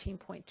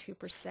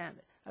 14.2%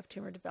 of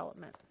tumor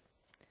development.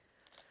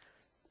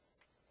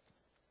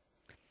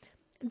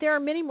 There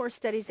are many more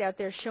studies out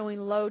there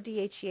showing low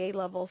DHEA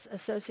levels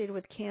associated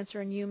with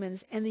cancer in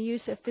humans and the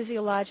use of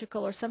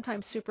physiological or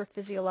sometimes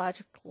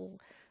supraphysiological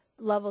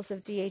levels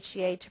of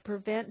DHEA to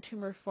prevent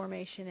tumor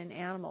formation in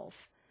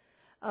animals.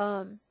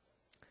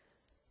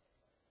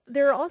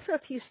 There are also a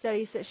few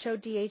studies that show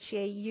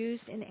DHEA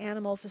used in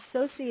animals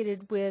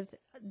associated with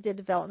the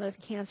development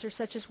of cancer,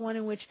 such as one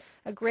in which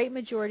a great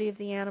majority of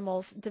the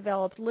animals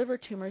developed liver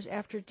tumors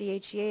after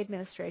DHEA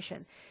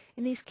administration.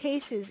 In these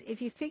cases,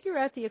 if you figure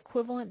out the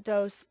equivalent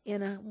dose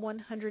in a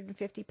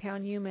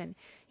 150-pound human,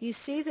 you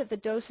see that the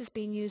doses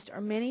being used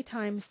are many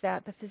times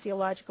that the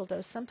physiological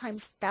dose,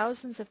 sometimes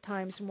thousands of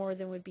times more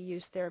than would be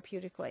used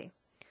therapeutically.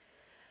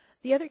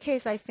 The other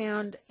case I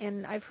found,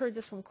 and I've heard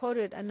this one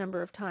quoted a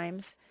number of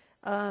times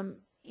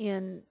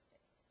in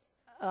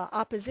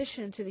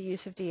opposition to the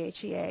use of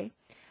DHEA,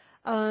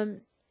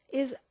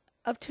 is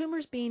of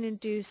tumors being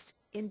induced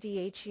in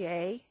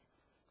DHEA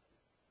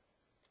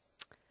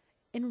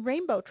in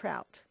rainbow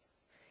trout.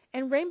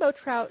 And rainbow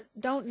trout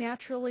don't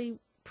naturally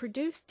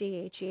produce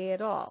DHEA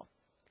at all.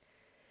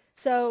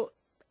 So,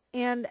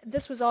 and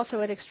this was also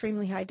at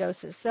extremely high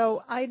doses.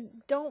 So I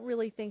don't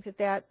really think that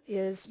that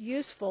is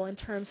useful in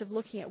terms of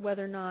looking at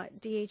whether or not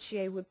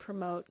DHEA would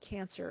promote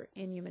cancer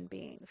in human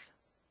beings.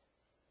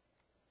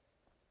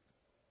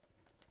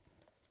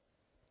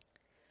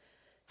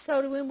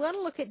 So do we want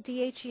to look at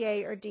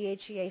DHEA or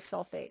DHEA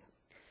sulfate?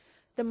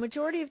 The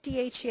majority of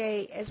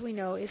DHEA, as we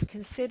know, is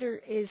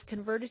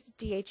converted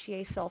to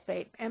DHEA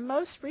sulfate, and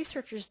most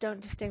researchers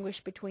don't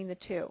distinguish between the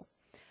two.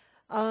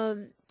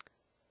 Does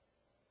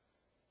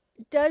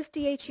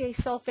DHEA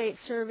sulfate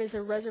serve as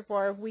a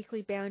reservoir of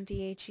weakly bound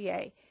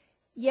DHEA?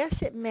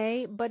 Yes, it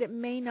may, but it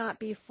may not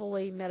be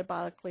fully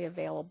metabolically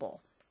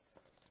available.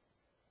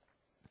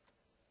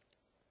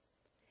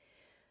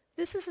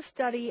 This is a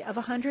study of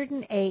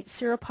 108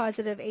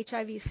 seropositive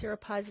HIV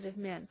seropositive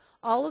men.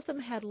 All of them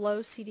had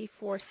low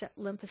CD4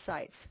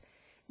 lymphocytes.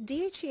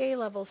 DHEA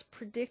levels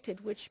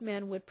predicted which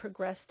men would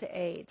progress to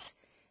AIDS.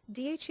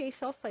 DHEA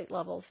sulfate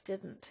levels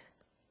didn't.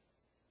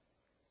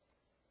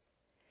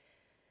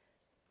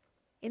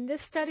 In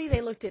this study,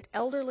 they looked at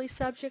elderly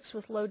subjects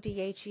with low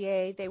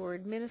DHEA. They were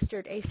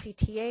administered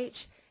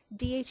ACTH.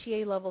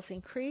 DHEA levels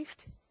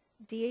increased.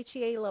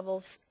 DHEA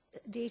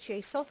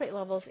sulfate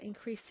levels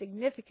increased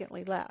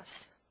significantly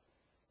less.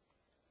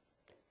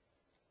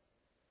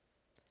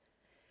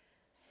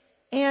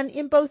 And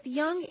in both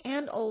young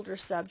and older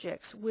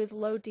subjects with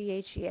low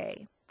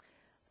DHEA,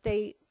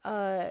 they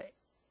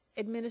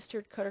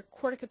administered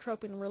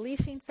corticotropin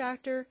releasing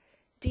factor.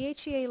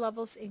 DHEA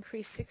levels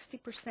increased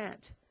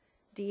 60%.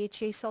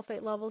 DHEA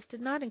sulfate levels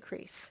did not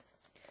increase.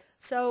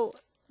 So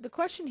the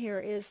question here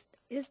is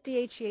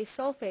DHEA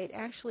sulfate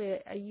actually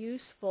a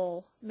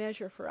useful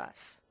measure for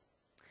us?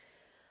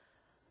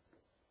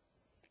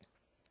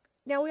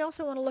 Now we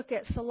also want to look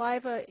at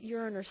saliva,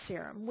 urine, or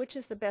serum. Which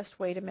is the best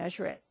way to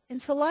measure it? In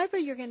saliva,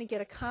 you're going to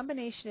get a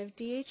combination of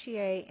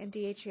DHEA and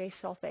DHEA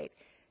sulfate.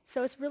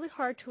 So it's really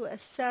hard to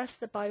assess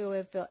the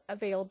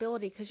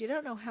bioavailability because you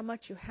don't know how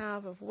much you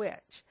have of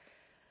which.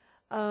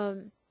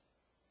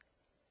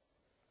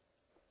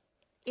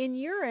 In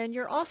urine,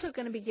 you're also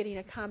going to be getting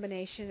a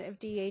combination of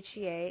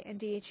DHEA and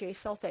DHEA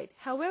sulfate.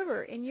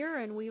 However, in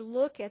urine, we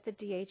look at the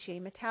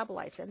DHEA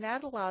metabolites, and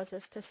that allows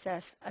us to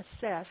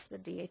assess the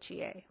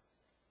DHEA.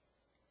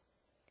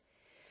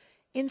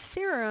 In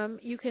serum,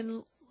 you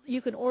can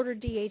order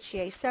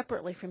DHEA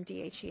separately from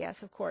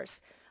DHES, of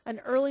course. An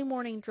early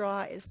morning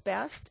draw is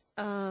best.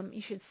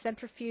 You should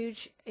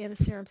centrifuge in a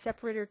serum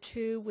separator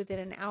tube within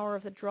an hour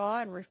of the draw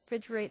and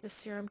refrigerate the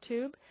serum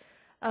tube.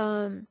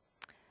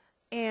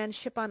 And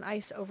ship on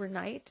ice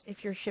overnight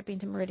if you're shipping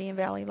to Meridian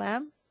Valley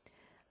Lab.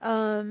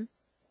 I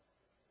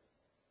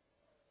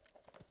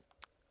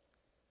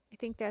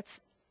think that's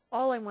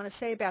all I want to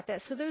say about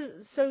that.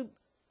 So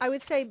I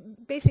would say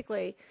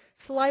basically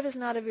saliva is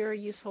not a very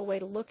useful way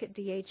to look at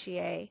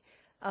DHEA,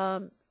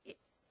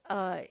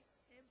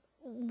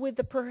 with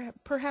the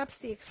perhaps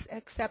the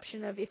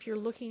exception of if you're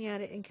looking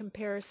at it in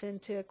comparison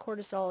to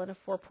cortisol and a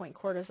 4-point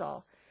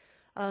cortisol.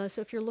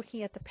 So if you're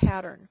looking at the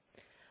pattern.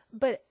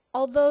 But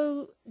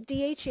although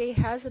DHEA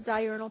has a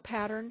diurnal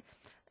pattern,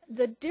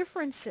 the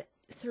difference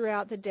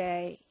throughout the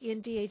day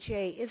in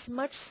DHEA is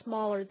much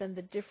smaller than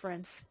the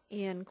difference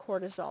in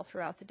cortisol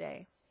throughout the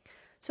day.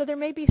 So there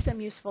may be some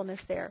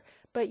usefulness there.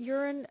 But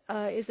urine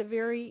is a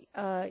very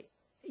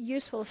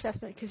useful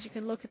assessment because you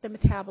can look at the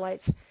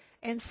metabolites.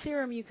 And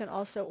serum, you can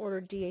also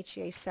order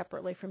DHEA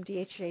separately from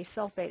DHEA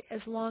sulfate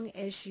as long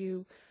as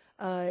you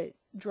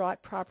draw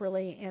it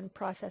properly and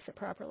process it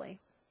properly.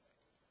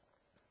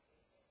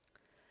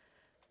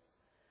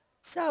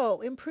 So,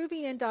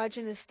 improving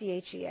endogenous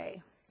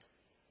DHEA.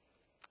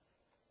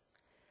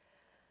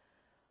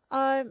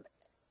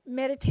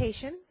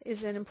 Meditation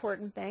is an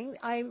important thing.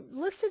 I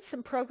listed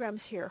some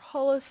programs here: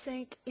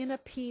 HoloSync, In a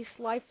Piece,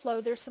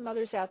 LifeFlow. There's some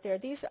others out there.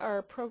 These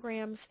are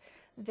programs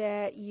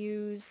that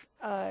use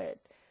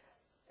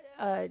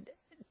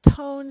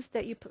tones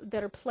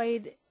that are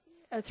played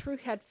through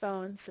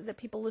headphones, that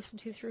people listen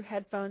to through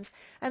headphones.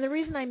 And the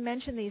reason I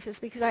mention these is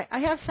because I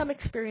have some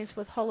experience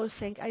with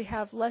HoloSync. I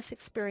have less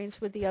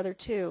experience with the other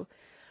two.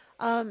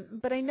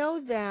 But I know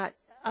that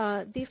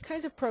these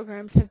kinds of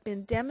programs have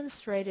been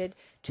demonstrated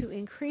to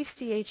increase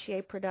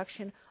DHEA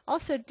production,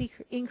 also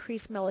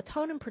increase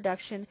melatonin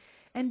production,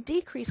 and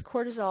decrease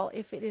cortisol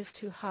if it is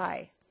too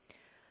high.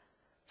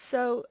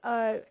 So,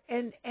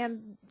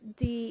 and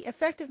the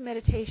effect of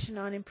meditation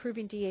on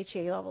improving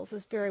DHEA levels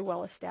is very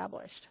well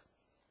established.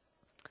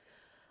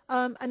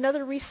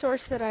 Another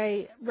resource that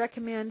I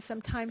recommend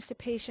sometimes to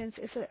patients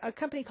is a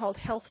company called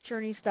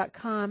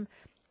healthjourneys.com.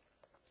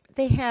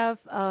 They have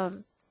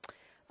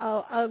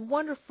a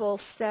wonderful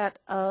set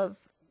of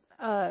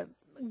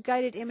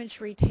guided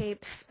imagery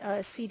tapes,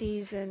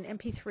 CDs, and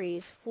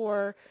MP3s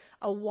for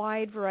a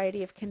wide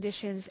variety of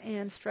conditions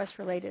and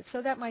stress-related.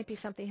 So that might be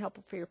something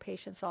helpful for your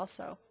patients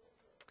also.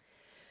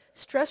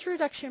 Stress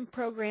reduction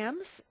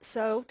programs,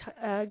 so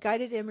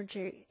guided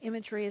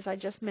imagery, as I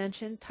just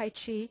mentioned, Tai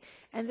Chi,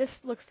 and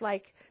this looks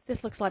like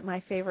my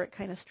favorite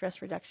kind of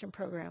stress reduction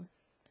program.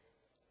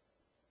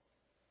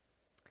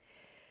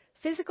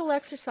 Physical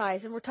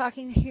exercise, and we're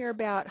talking here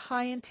about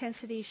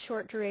high-intensity,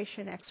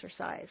 short-duration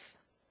exercise.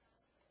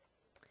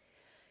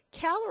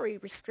 Calorie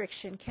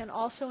restriction can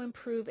also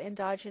improve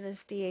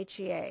endogenous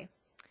DHEA.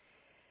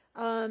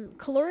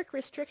 Caloric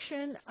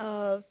restriction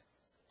of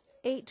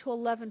 8 to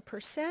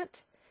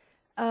 11%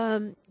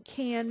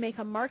 can make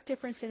a marked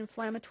difference in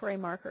inflammatory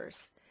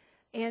markers.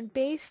 And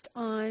based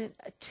on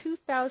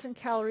 2,000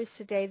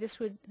 calories a day, this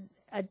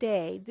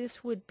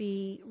would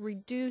be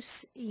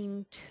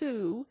reducing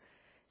to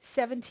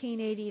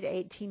 1780 to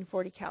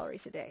 1840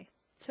 calories a day.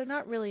 So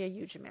not really a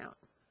huge amount.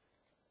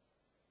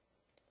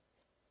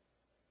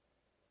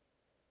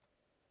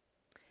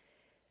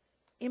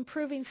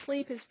 Improving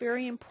sleep is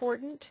very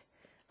important.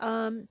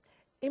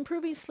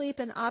 Improving sleep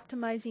and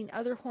optimizing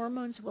other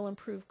hormones will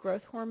improve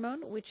growth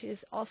hormone, which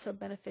is also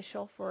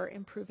beneficial for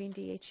improving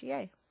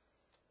DHEA.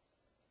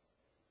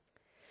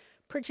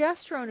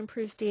 Progesterone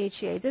improves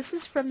DHEA. This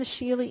is from the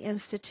Sheely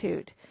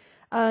Institute.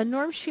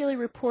 Norm Sheely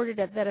reported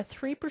that a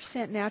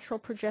 3% natural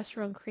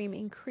progesterone cream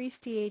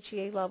increased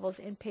DHEA levels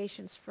in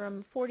patients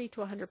from 40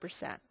 to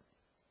 100%.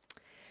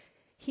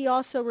 He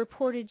also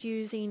reported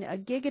using a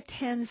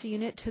gigatens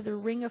unit to the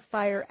Ring of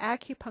Fire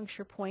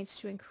acupuncture points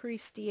to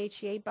increase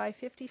DHEA by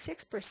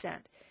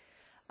 56%.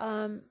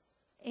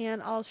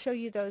 And I'll show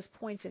you those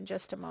points in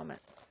just a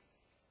moment.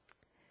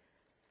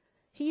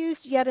 He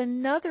used yet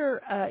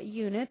another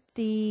unit,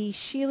 the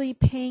Sheely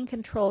Pain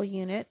Control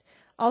Unit,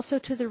 also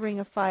to the Ring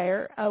of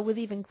Fire, with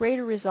even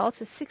greater results,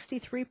 a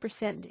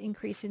 63%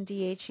 increase in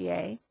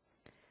DHEA.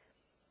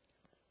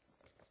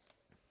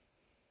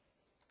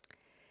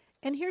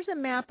 And here's a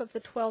map of the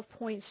 12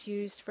 points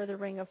used for the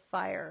Ring of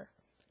Fire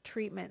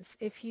treatments.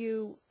 If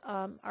you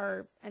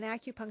are an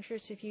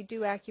acupuncturist, if you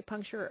do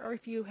acupuncture, or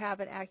if you have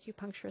an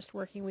acupuncturist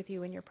working with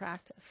you in your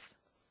practice.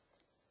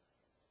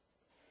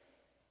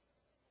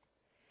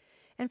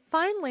 And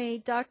finally,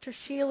 Dr.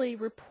 Sheely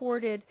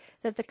reported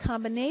that the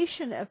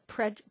combination of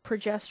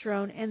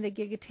progesterone and the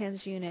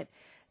gigatens unit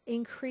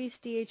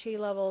increased DHEA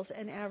levels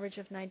an average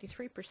of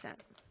 93%.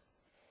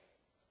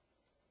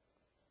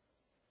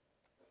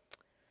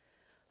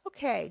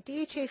 Okay,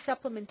 DHEA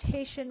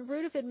supplementation,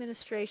 route of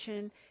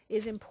administration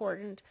is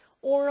important.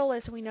 Oral,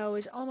 as we know,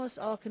 is almost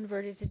all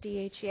converted to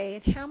DHEA,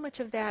 and how much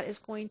of that is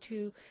going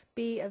to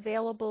be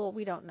available,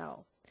 we don't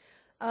know.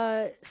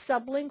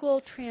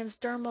 Sublingual,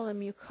 transdermal,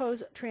 and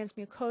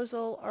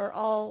transmucosal are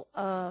all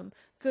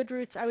good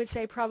routes. I would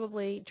say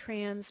probably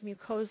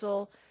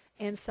transmucosal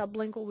and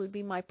sublingual would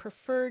be my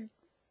preferred.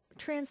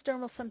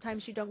 Transdermal,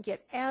 sometimes you don't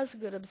get as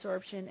good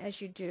absorption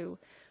as you do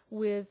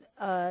with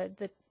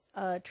the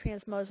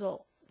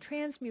transmucosal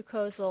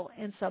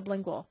and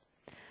sublingual.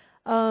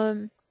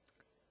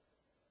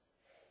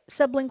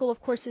 Sublingual,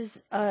 of course,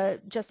 is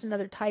just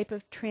another type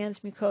of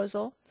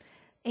transmucosal,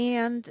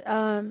 and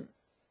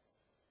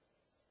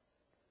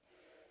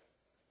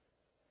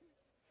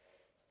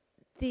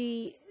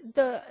the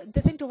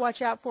thing to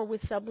watch out for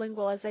with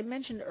sublingual, as I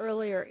mentioned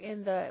earlier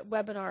in the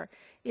webinar,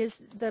 is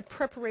the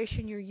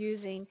preparation you're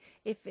using.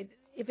 If it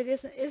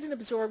isn't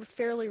absorbed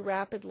fairly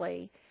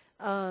rapidly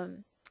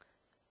and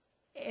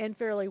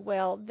fairly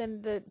well,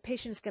 then the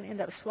patient's going to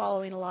end up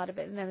swallowing a lot of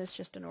it, and then it's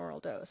just an oral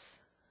dose.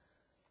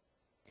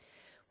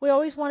 We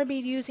always want to be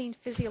using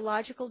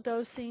physiological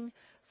dosing.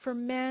 For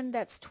men,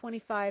 that's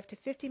 25 to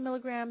 50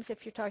 milligrams.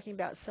 If you're talking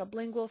about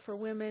sublingual, for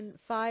women,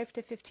 5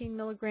 to 15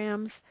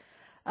 milligrams.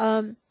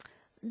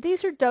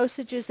 These are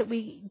dosages that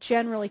we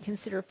generally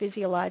consider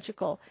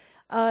physiological.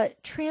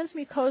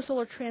 Transmucosal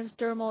or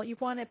transdermal, you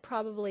want to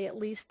probably at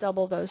least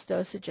double those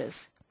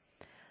dosages.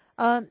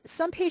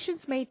 Some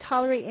patients may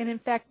tolerate and in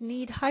fact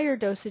need higher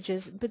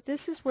dosages, but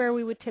this is where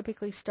we would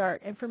typically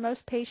start. And for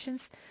most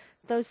patients,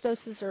 those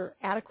doses are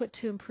adequate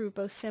to improve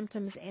both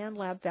symptoms and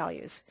lab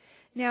values.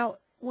 Now,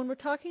 when we're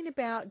talking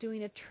about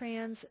doing a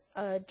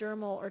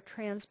transdermal or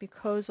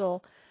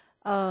transmucosal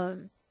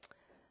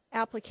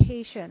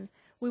application,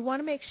 we want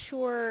to make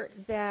sure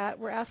that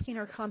we're asking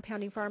our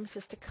compounding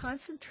pharmacist to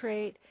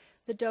concentrate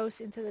the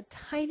dose into the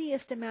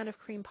tiniest amount of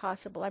cream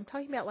possible. I'm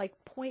talking about like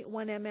 0.1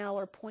 ml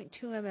or 0.2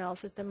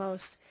 mLs at the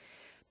most,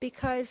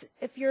 because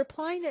if you're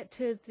applying it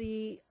to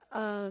the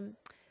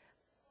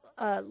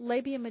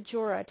labia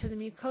majora, to the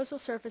mucosal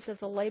surface of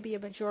the labia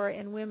majora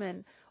in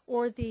women,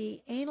 or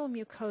the anal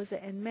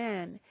mucosa in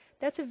men,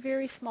 that's a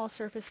very small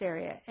surface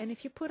area. And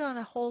if you put on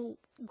a whole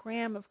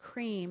gram of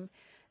cream,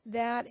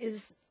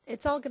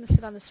 it's all going to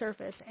sit on the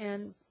surface,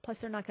 and plus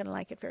they're not going to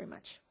like it very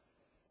much.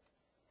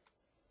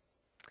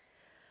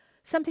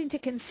 Something to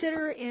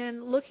consider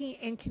in looking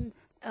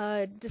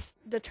and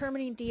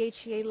determining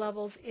DHEA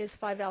levels is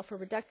 5-alpha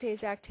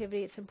reductase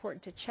activity. It's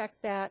important to check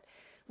that,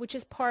 which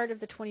is part of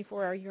the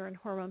 24-hour urine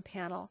hormone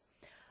panel.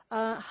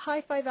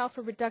 High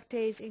 5-alpha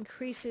reductase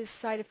increases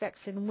side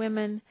effects in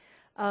women.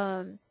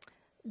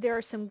 There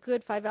are some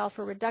good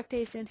 5-alpha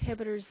reductase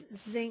inhibitors,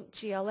 zinc,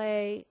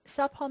 GLA,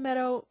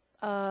 saw-palmetto,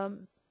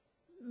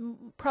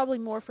 probably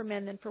more for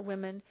men than for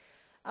women,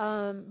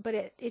 but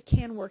it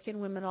can work in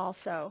women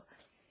also.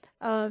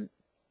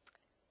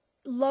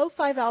 Low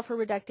 5-alpha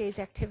reductase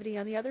activity,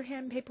 on the other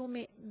hand, people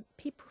may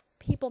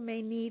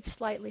need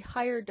slightly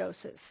higher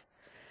doses.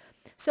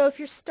 So if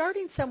you're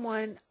starting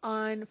someone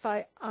on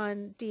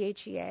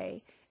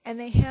DHEA and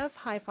they have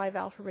high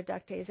 5-alpha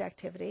reductase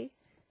activity,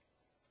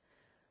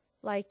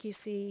 like you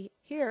see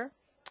here,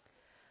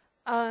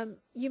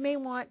 you may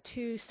want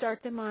to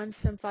start them on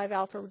some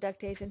 5-alpha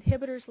reductase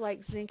inhibitors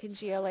like zinc and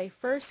GLA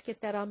first,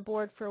 get that on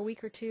board for a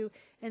week or two,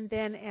 and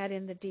then add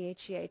in the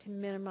DHEA to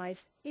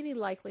minimize any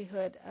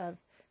likelihood of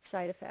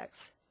side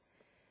effects.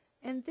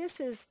 And this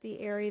is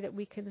the area that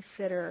we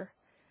consider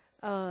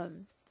the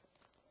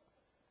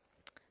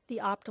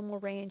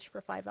optimal range for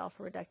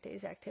 5-alpha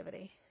reductase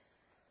activity.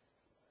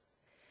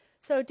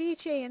 So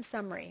DHEA, in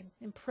summary,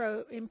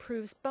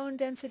 improves bone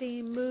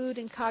density, mood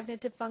and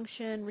cognitive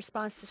function,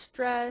 response to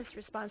stress,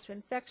 response to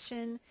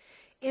infection,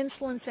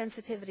 insulin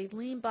sensitivity,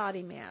 lean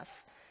body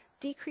mass,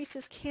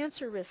 decreases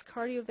cancer risk,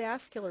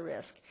 cardiovascular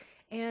risk,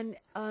 and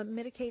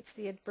mitigates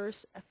the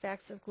adverse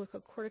effects of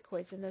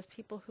glucocorticoids in those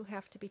people who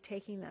have to be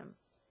taking them.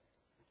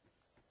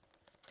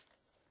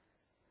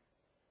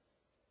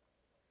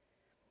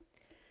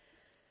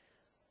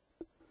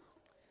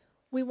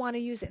 We want to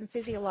use it in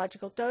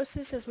physiological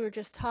doses, as we were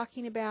just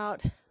talking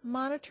about.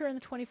 Monitor in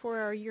the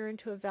 24-hour urine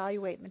to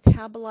evaluate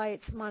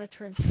metabolites.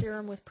 Monitor in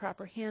serum with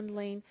proper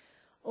handling.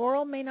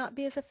 Oral may not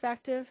be as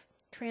effective.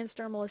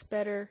 Transdermal is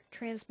better.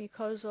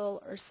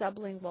 Transmucosal or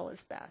sublingual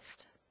is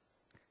best.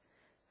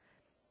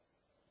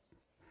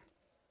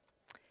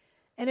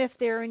 And if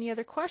there are any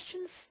other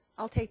questions,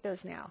 I'll take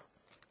those now.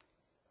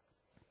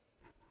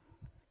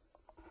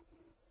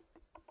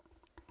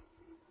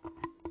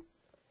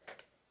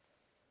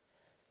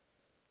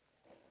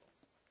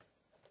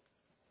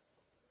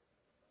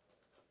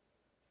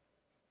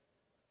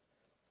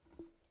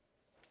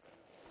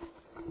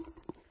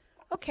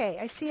 Okay,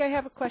 I see I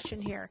have a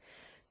question here.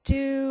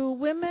 Do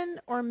women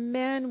or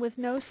men with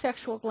no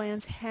sexual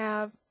glands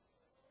have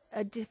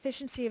a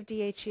deficiency of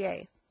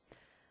DHEA?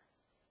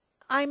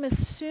 I'm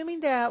assuming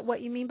that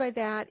what you mean by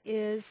that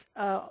is,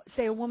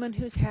 say, a woman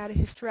who's had a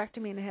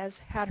hysterectomy and has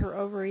had her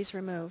ovaries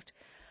removed,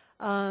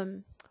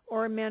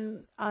 or a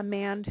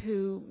man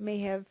who may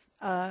have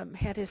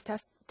had his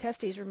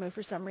testes removed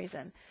for some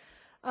reason.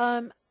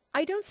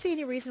 I don't see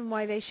any reason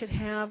why they should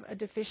have a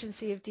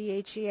deficiency of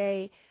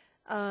DHEA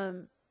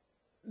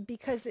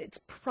because it's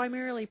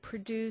primarily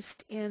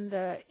produced in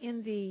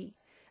the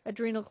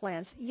adrenal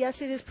glands.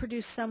 Yes, it is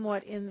produced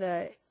somewhat in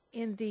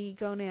the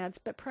gonads,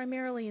 but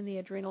primarily in the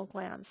adrenal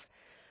glands.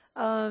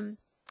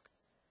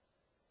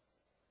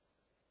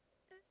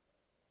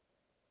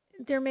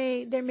 There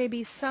may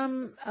be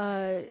some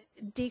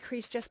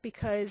decrease just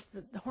because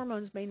the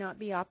hormones may not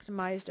be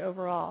optimized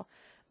overall,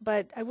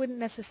 but I wouldn't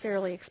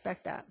necessarily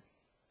expect that.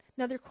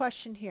 Another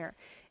question here: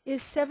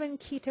 is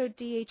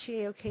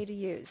 7-keto-DHEA okay to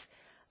use?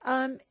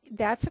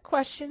 That's a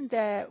question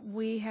that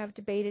we have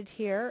debated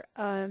here.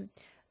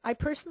 I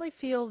personally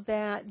feel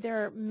that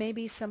there may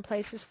be some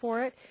places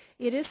for it.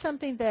 It is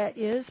something that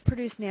is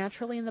produced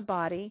naturally in the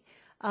body,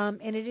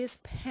 and it is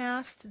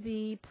past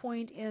the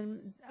point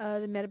in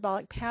the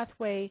metabolic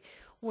pathway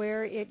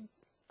where it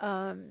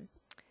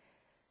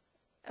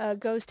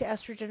goes to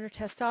estrogen or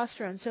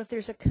testosterone. So if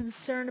there's a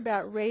concern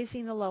about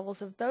raising the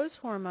levels of those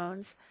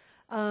hormones,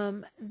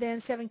 then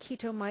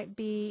 7-keto might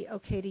be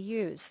okay to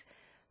use.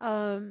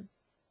 I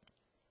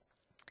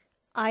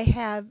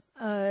have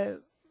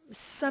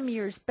some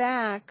years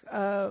back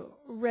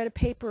read a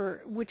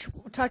paper which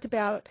talked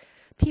about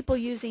people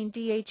using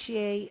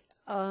DHEA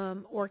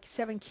or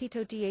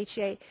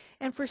 7-keto-DHEA,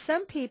 and for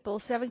some people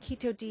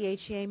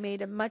 7-keto-DHEA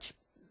made a much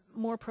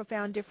more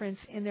profound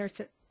difference in their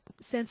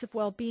sense of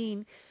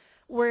well-being,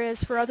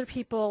 whereas for other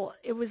people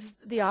it was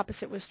the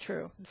opposite was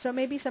true. So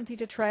maybe something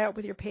to try out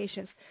with your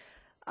patients.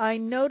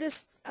 I've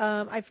noticed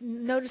that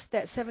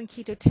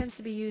 7-keto tends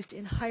to be used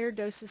in higher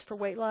doses for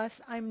weight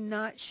loss. I'm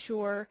not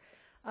sure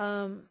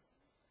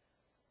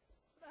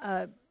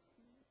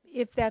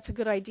if that's a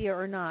good idea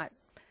or not.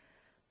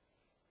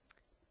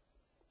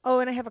 Oh,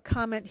 and I have a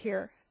comment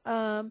here.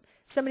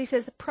 Somebody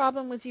says the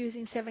problem with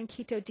using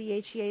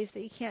 7-keto-DHEA is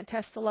that you can't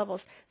test the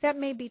levels. That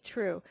may be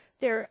true.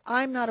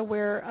 I'm not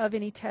aware of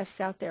any tests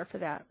out there for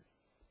that.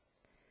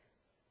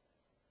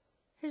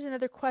 Here's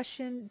another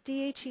question.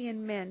 DHEA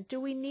in men. Do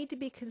we need to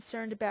be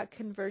concerned about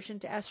conversion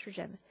to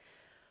estrogen?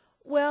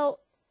 Well,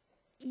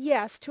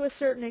 yes, to a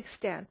certain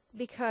extent,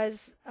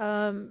 because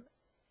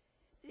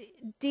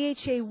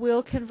DHEA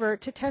will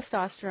convert to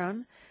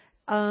testosterone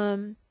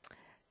and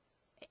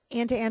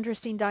to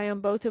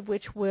androstenedione, both of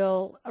which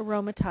will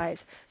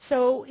aromatize.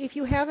 So if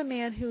you have a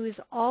man who is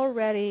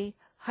already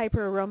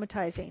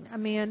hyperaromatizing, a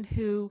man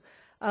who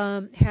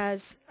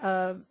has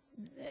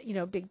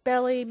big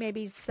belly,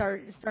 maybe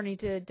starting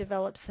to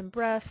develop some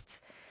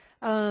breasts,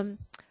 a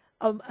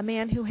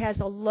man who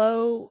has a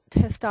low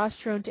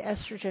testosterone to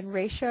estrogen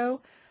ratio,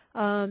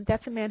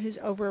 that's a man who's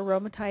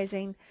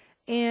over-aromatizing,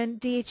 and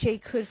DHEA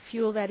could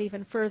fuel that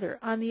even further.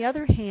 On the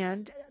other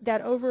hand,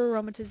 that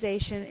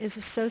over-aromatization is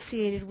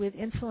associated with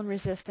insulin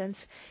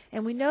resistance,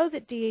 and we know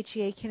that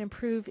DHEA can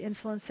improve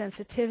insulin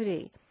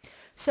sensitivity.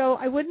 So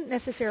I wouldn't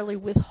necessarily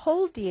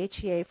withhold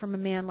DHEA from a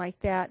man like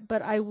that,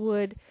 but I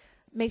would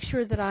make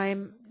sure that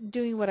I'm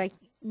doing what I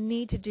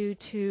need to do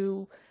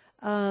to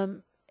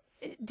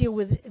deal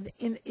with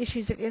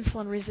issues of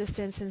insulin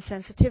resistance and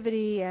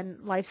sensitivity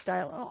and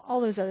lifestyle, all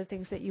those other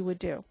things that you would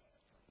do.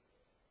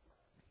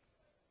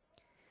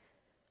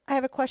 I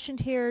have a question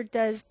here.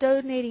 Does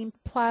donating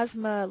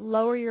plasma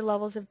lower your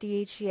levels of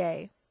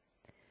DHEA?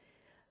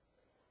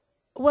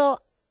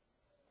 Well,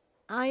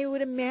 I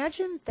would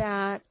imagine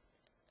that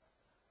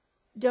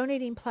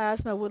donating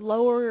plasma would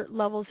lower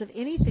levels of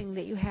anything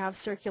that you have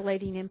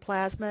circulating in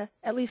plasma,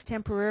 at least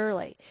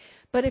temporarily.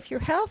 But if you're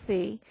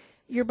healthy,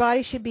 your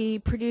body should be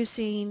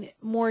producing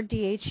more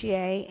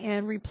DHEA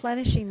and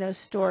replenishing those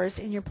stores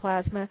in your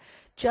plasma,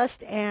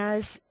 just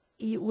as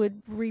you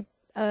would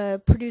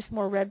produce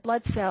more red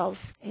blood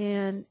cells.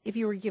 And if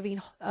you were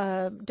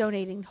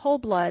donating whole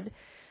blood,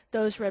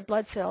 those red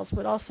blood cells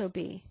would also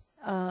be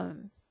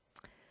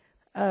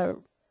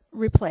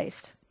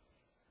replaced.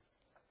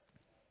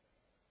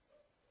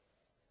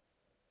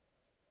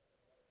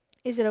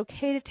 Is it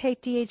okay to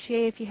take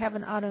DHEA if you have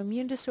an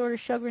autoimmune disorder,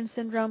 Sjogren's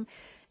syndrome?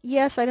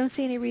 Yes, I don't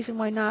see any reason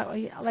why not.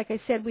 Like I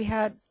said,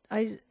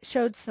 I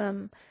showed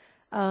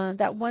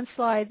that one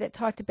slide that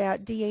talked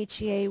about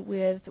DHEA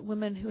with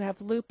women who have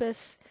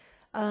lupus.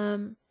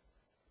 I'm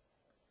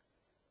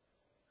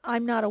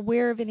not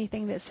aware of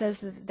anything that says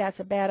that that's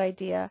a bad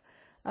idea.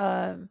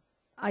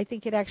 I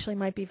think it actually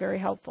might be very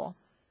helpful.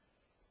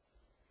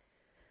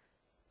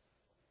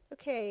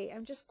 Okay,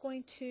 I'm just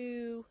going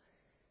to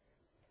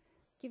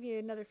give you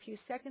another few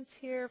seconds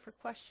here for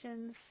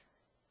questions.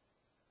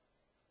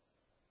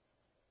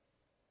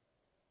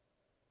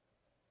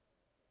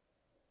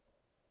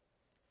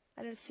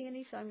 I don't see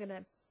any, so I'm going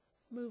to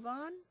move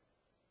on.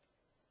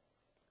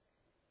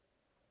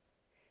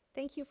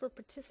 Thank you for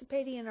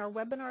participating in our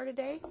webinar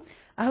today.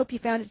 I hope you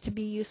found it to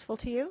be useful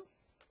to you.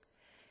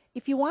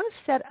 If you want to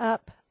set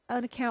up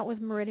an account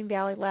with Meridian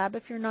Valley Lab,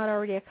 if you're not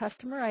already a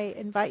customer, I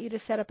invite you to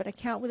set up an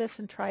account with us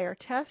and try our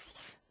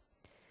tests.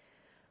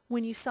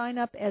 When you sign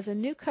up as a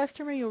new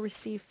customer, you'll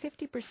receive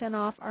 50%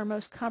 off our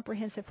most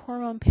comprehensive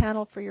hormone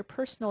panel for your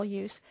personal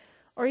use,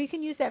 Or you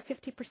can use that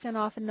 50%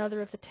 off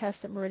another of the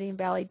tests that Meridian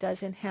Valley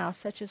does in-house,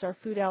 such as our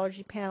food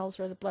allergy panels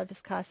or the blood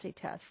viscosity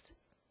test.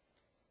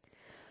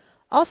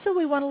 Also,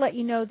 we want to let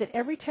you know that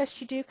every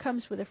test you do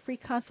comes with a free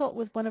consult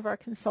with one of our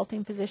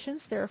consulting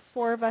physicians. There are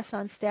 4 of us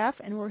on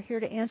staff, and we're here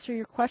to answer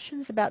your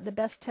questions about the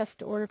best test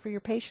to order for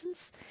your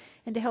patients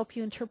and to help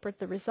you interpret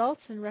the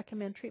results and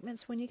recommend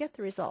treatments when you get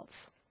the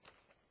results.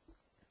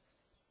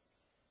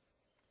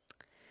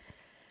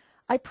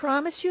 I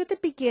promised you at the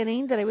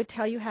beginning that I would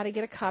tell you how to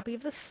get a copy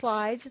of the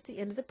slides at the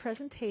end of the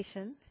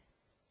presentation.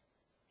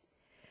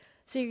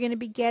 So you're going to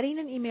be getting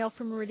an email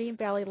from Meridian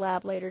Valley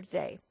Lab later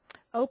today.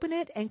 Open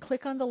it and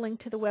click on the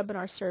link to the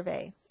webinar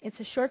survey. It's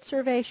a short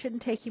survey,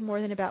 shouldn't take you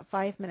more than about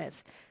 5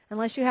 minutes,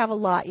 unless you have a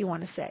lot you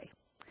want to say.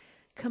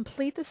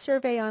 Complete the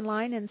survey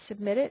online and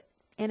submit it,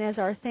 and as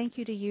our thank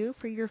you to you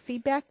for your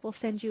feedback, we'll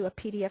send you a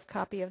PDF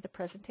copy of the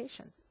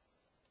presentation.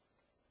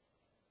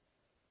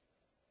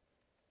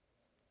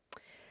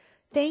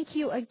 Thank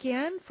you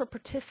again for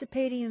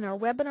participating in our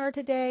webinar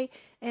today,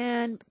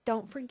 and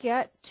don't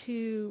forget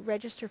to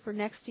register for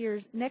next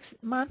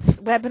month's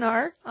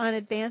webinar on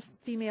advanced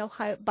female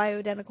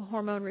bioidentical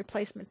hormone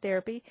replacement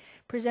therapy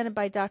presented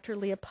by Dr.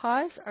 Leah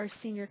Paz, our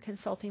senior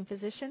consulting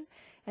physician,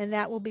 and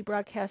that will be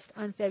broadcast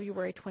on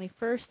February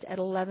 21st at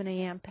 11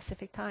 a.m.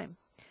 Pacific time.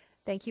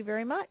 Thank you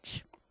very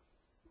much.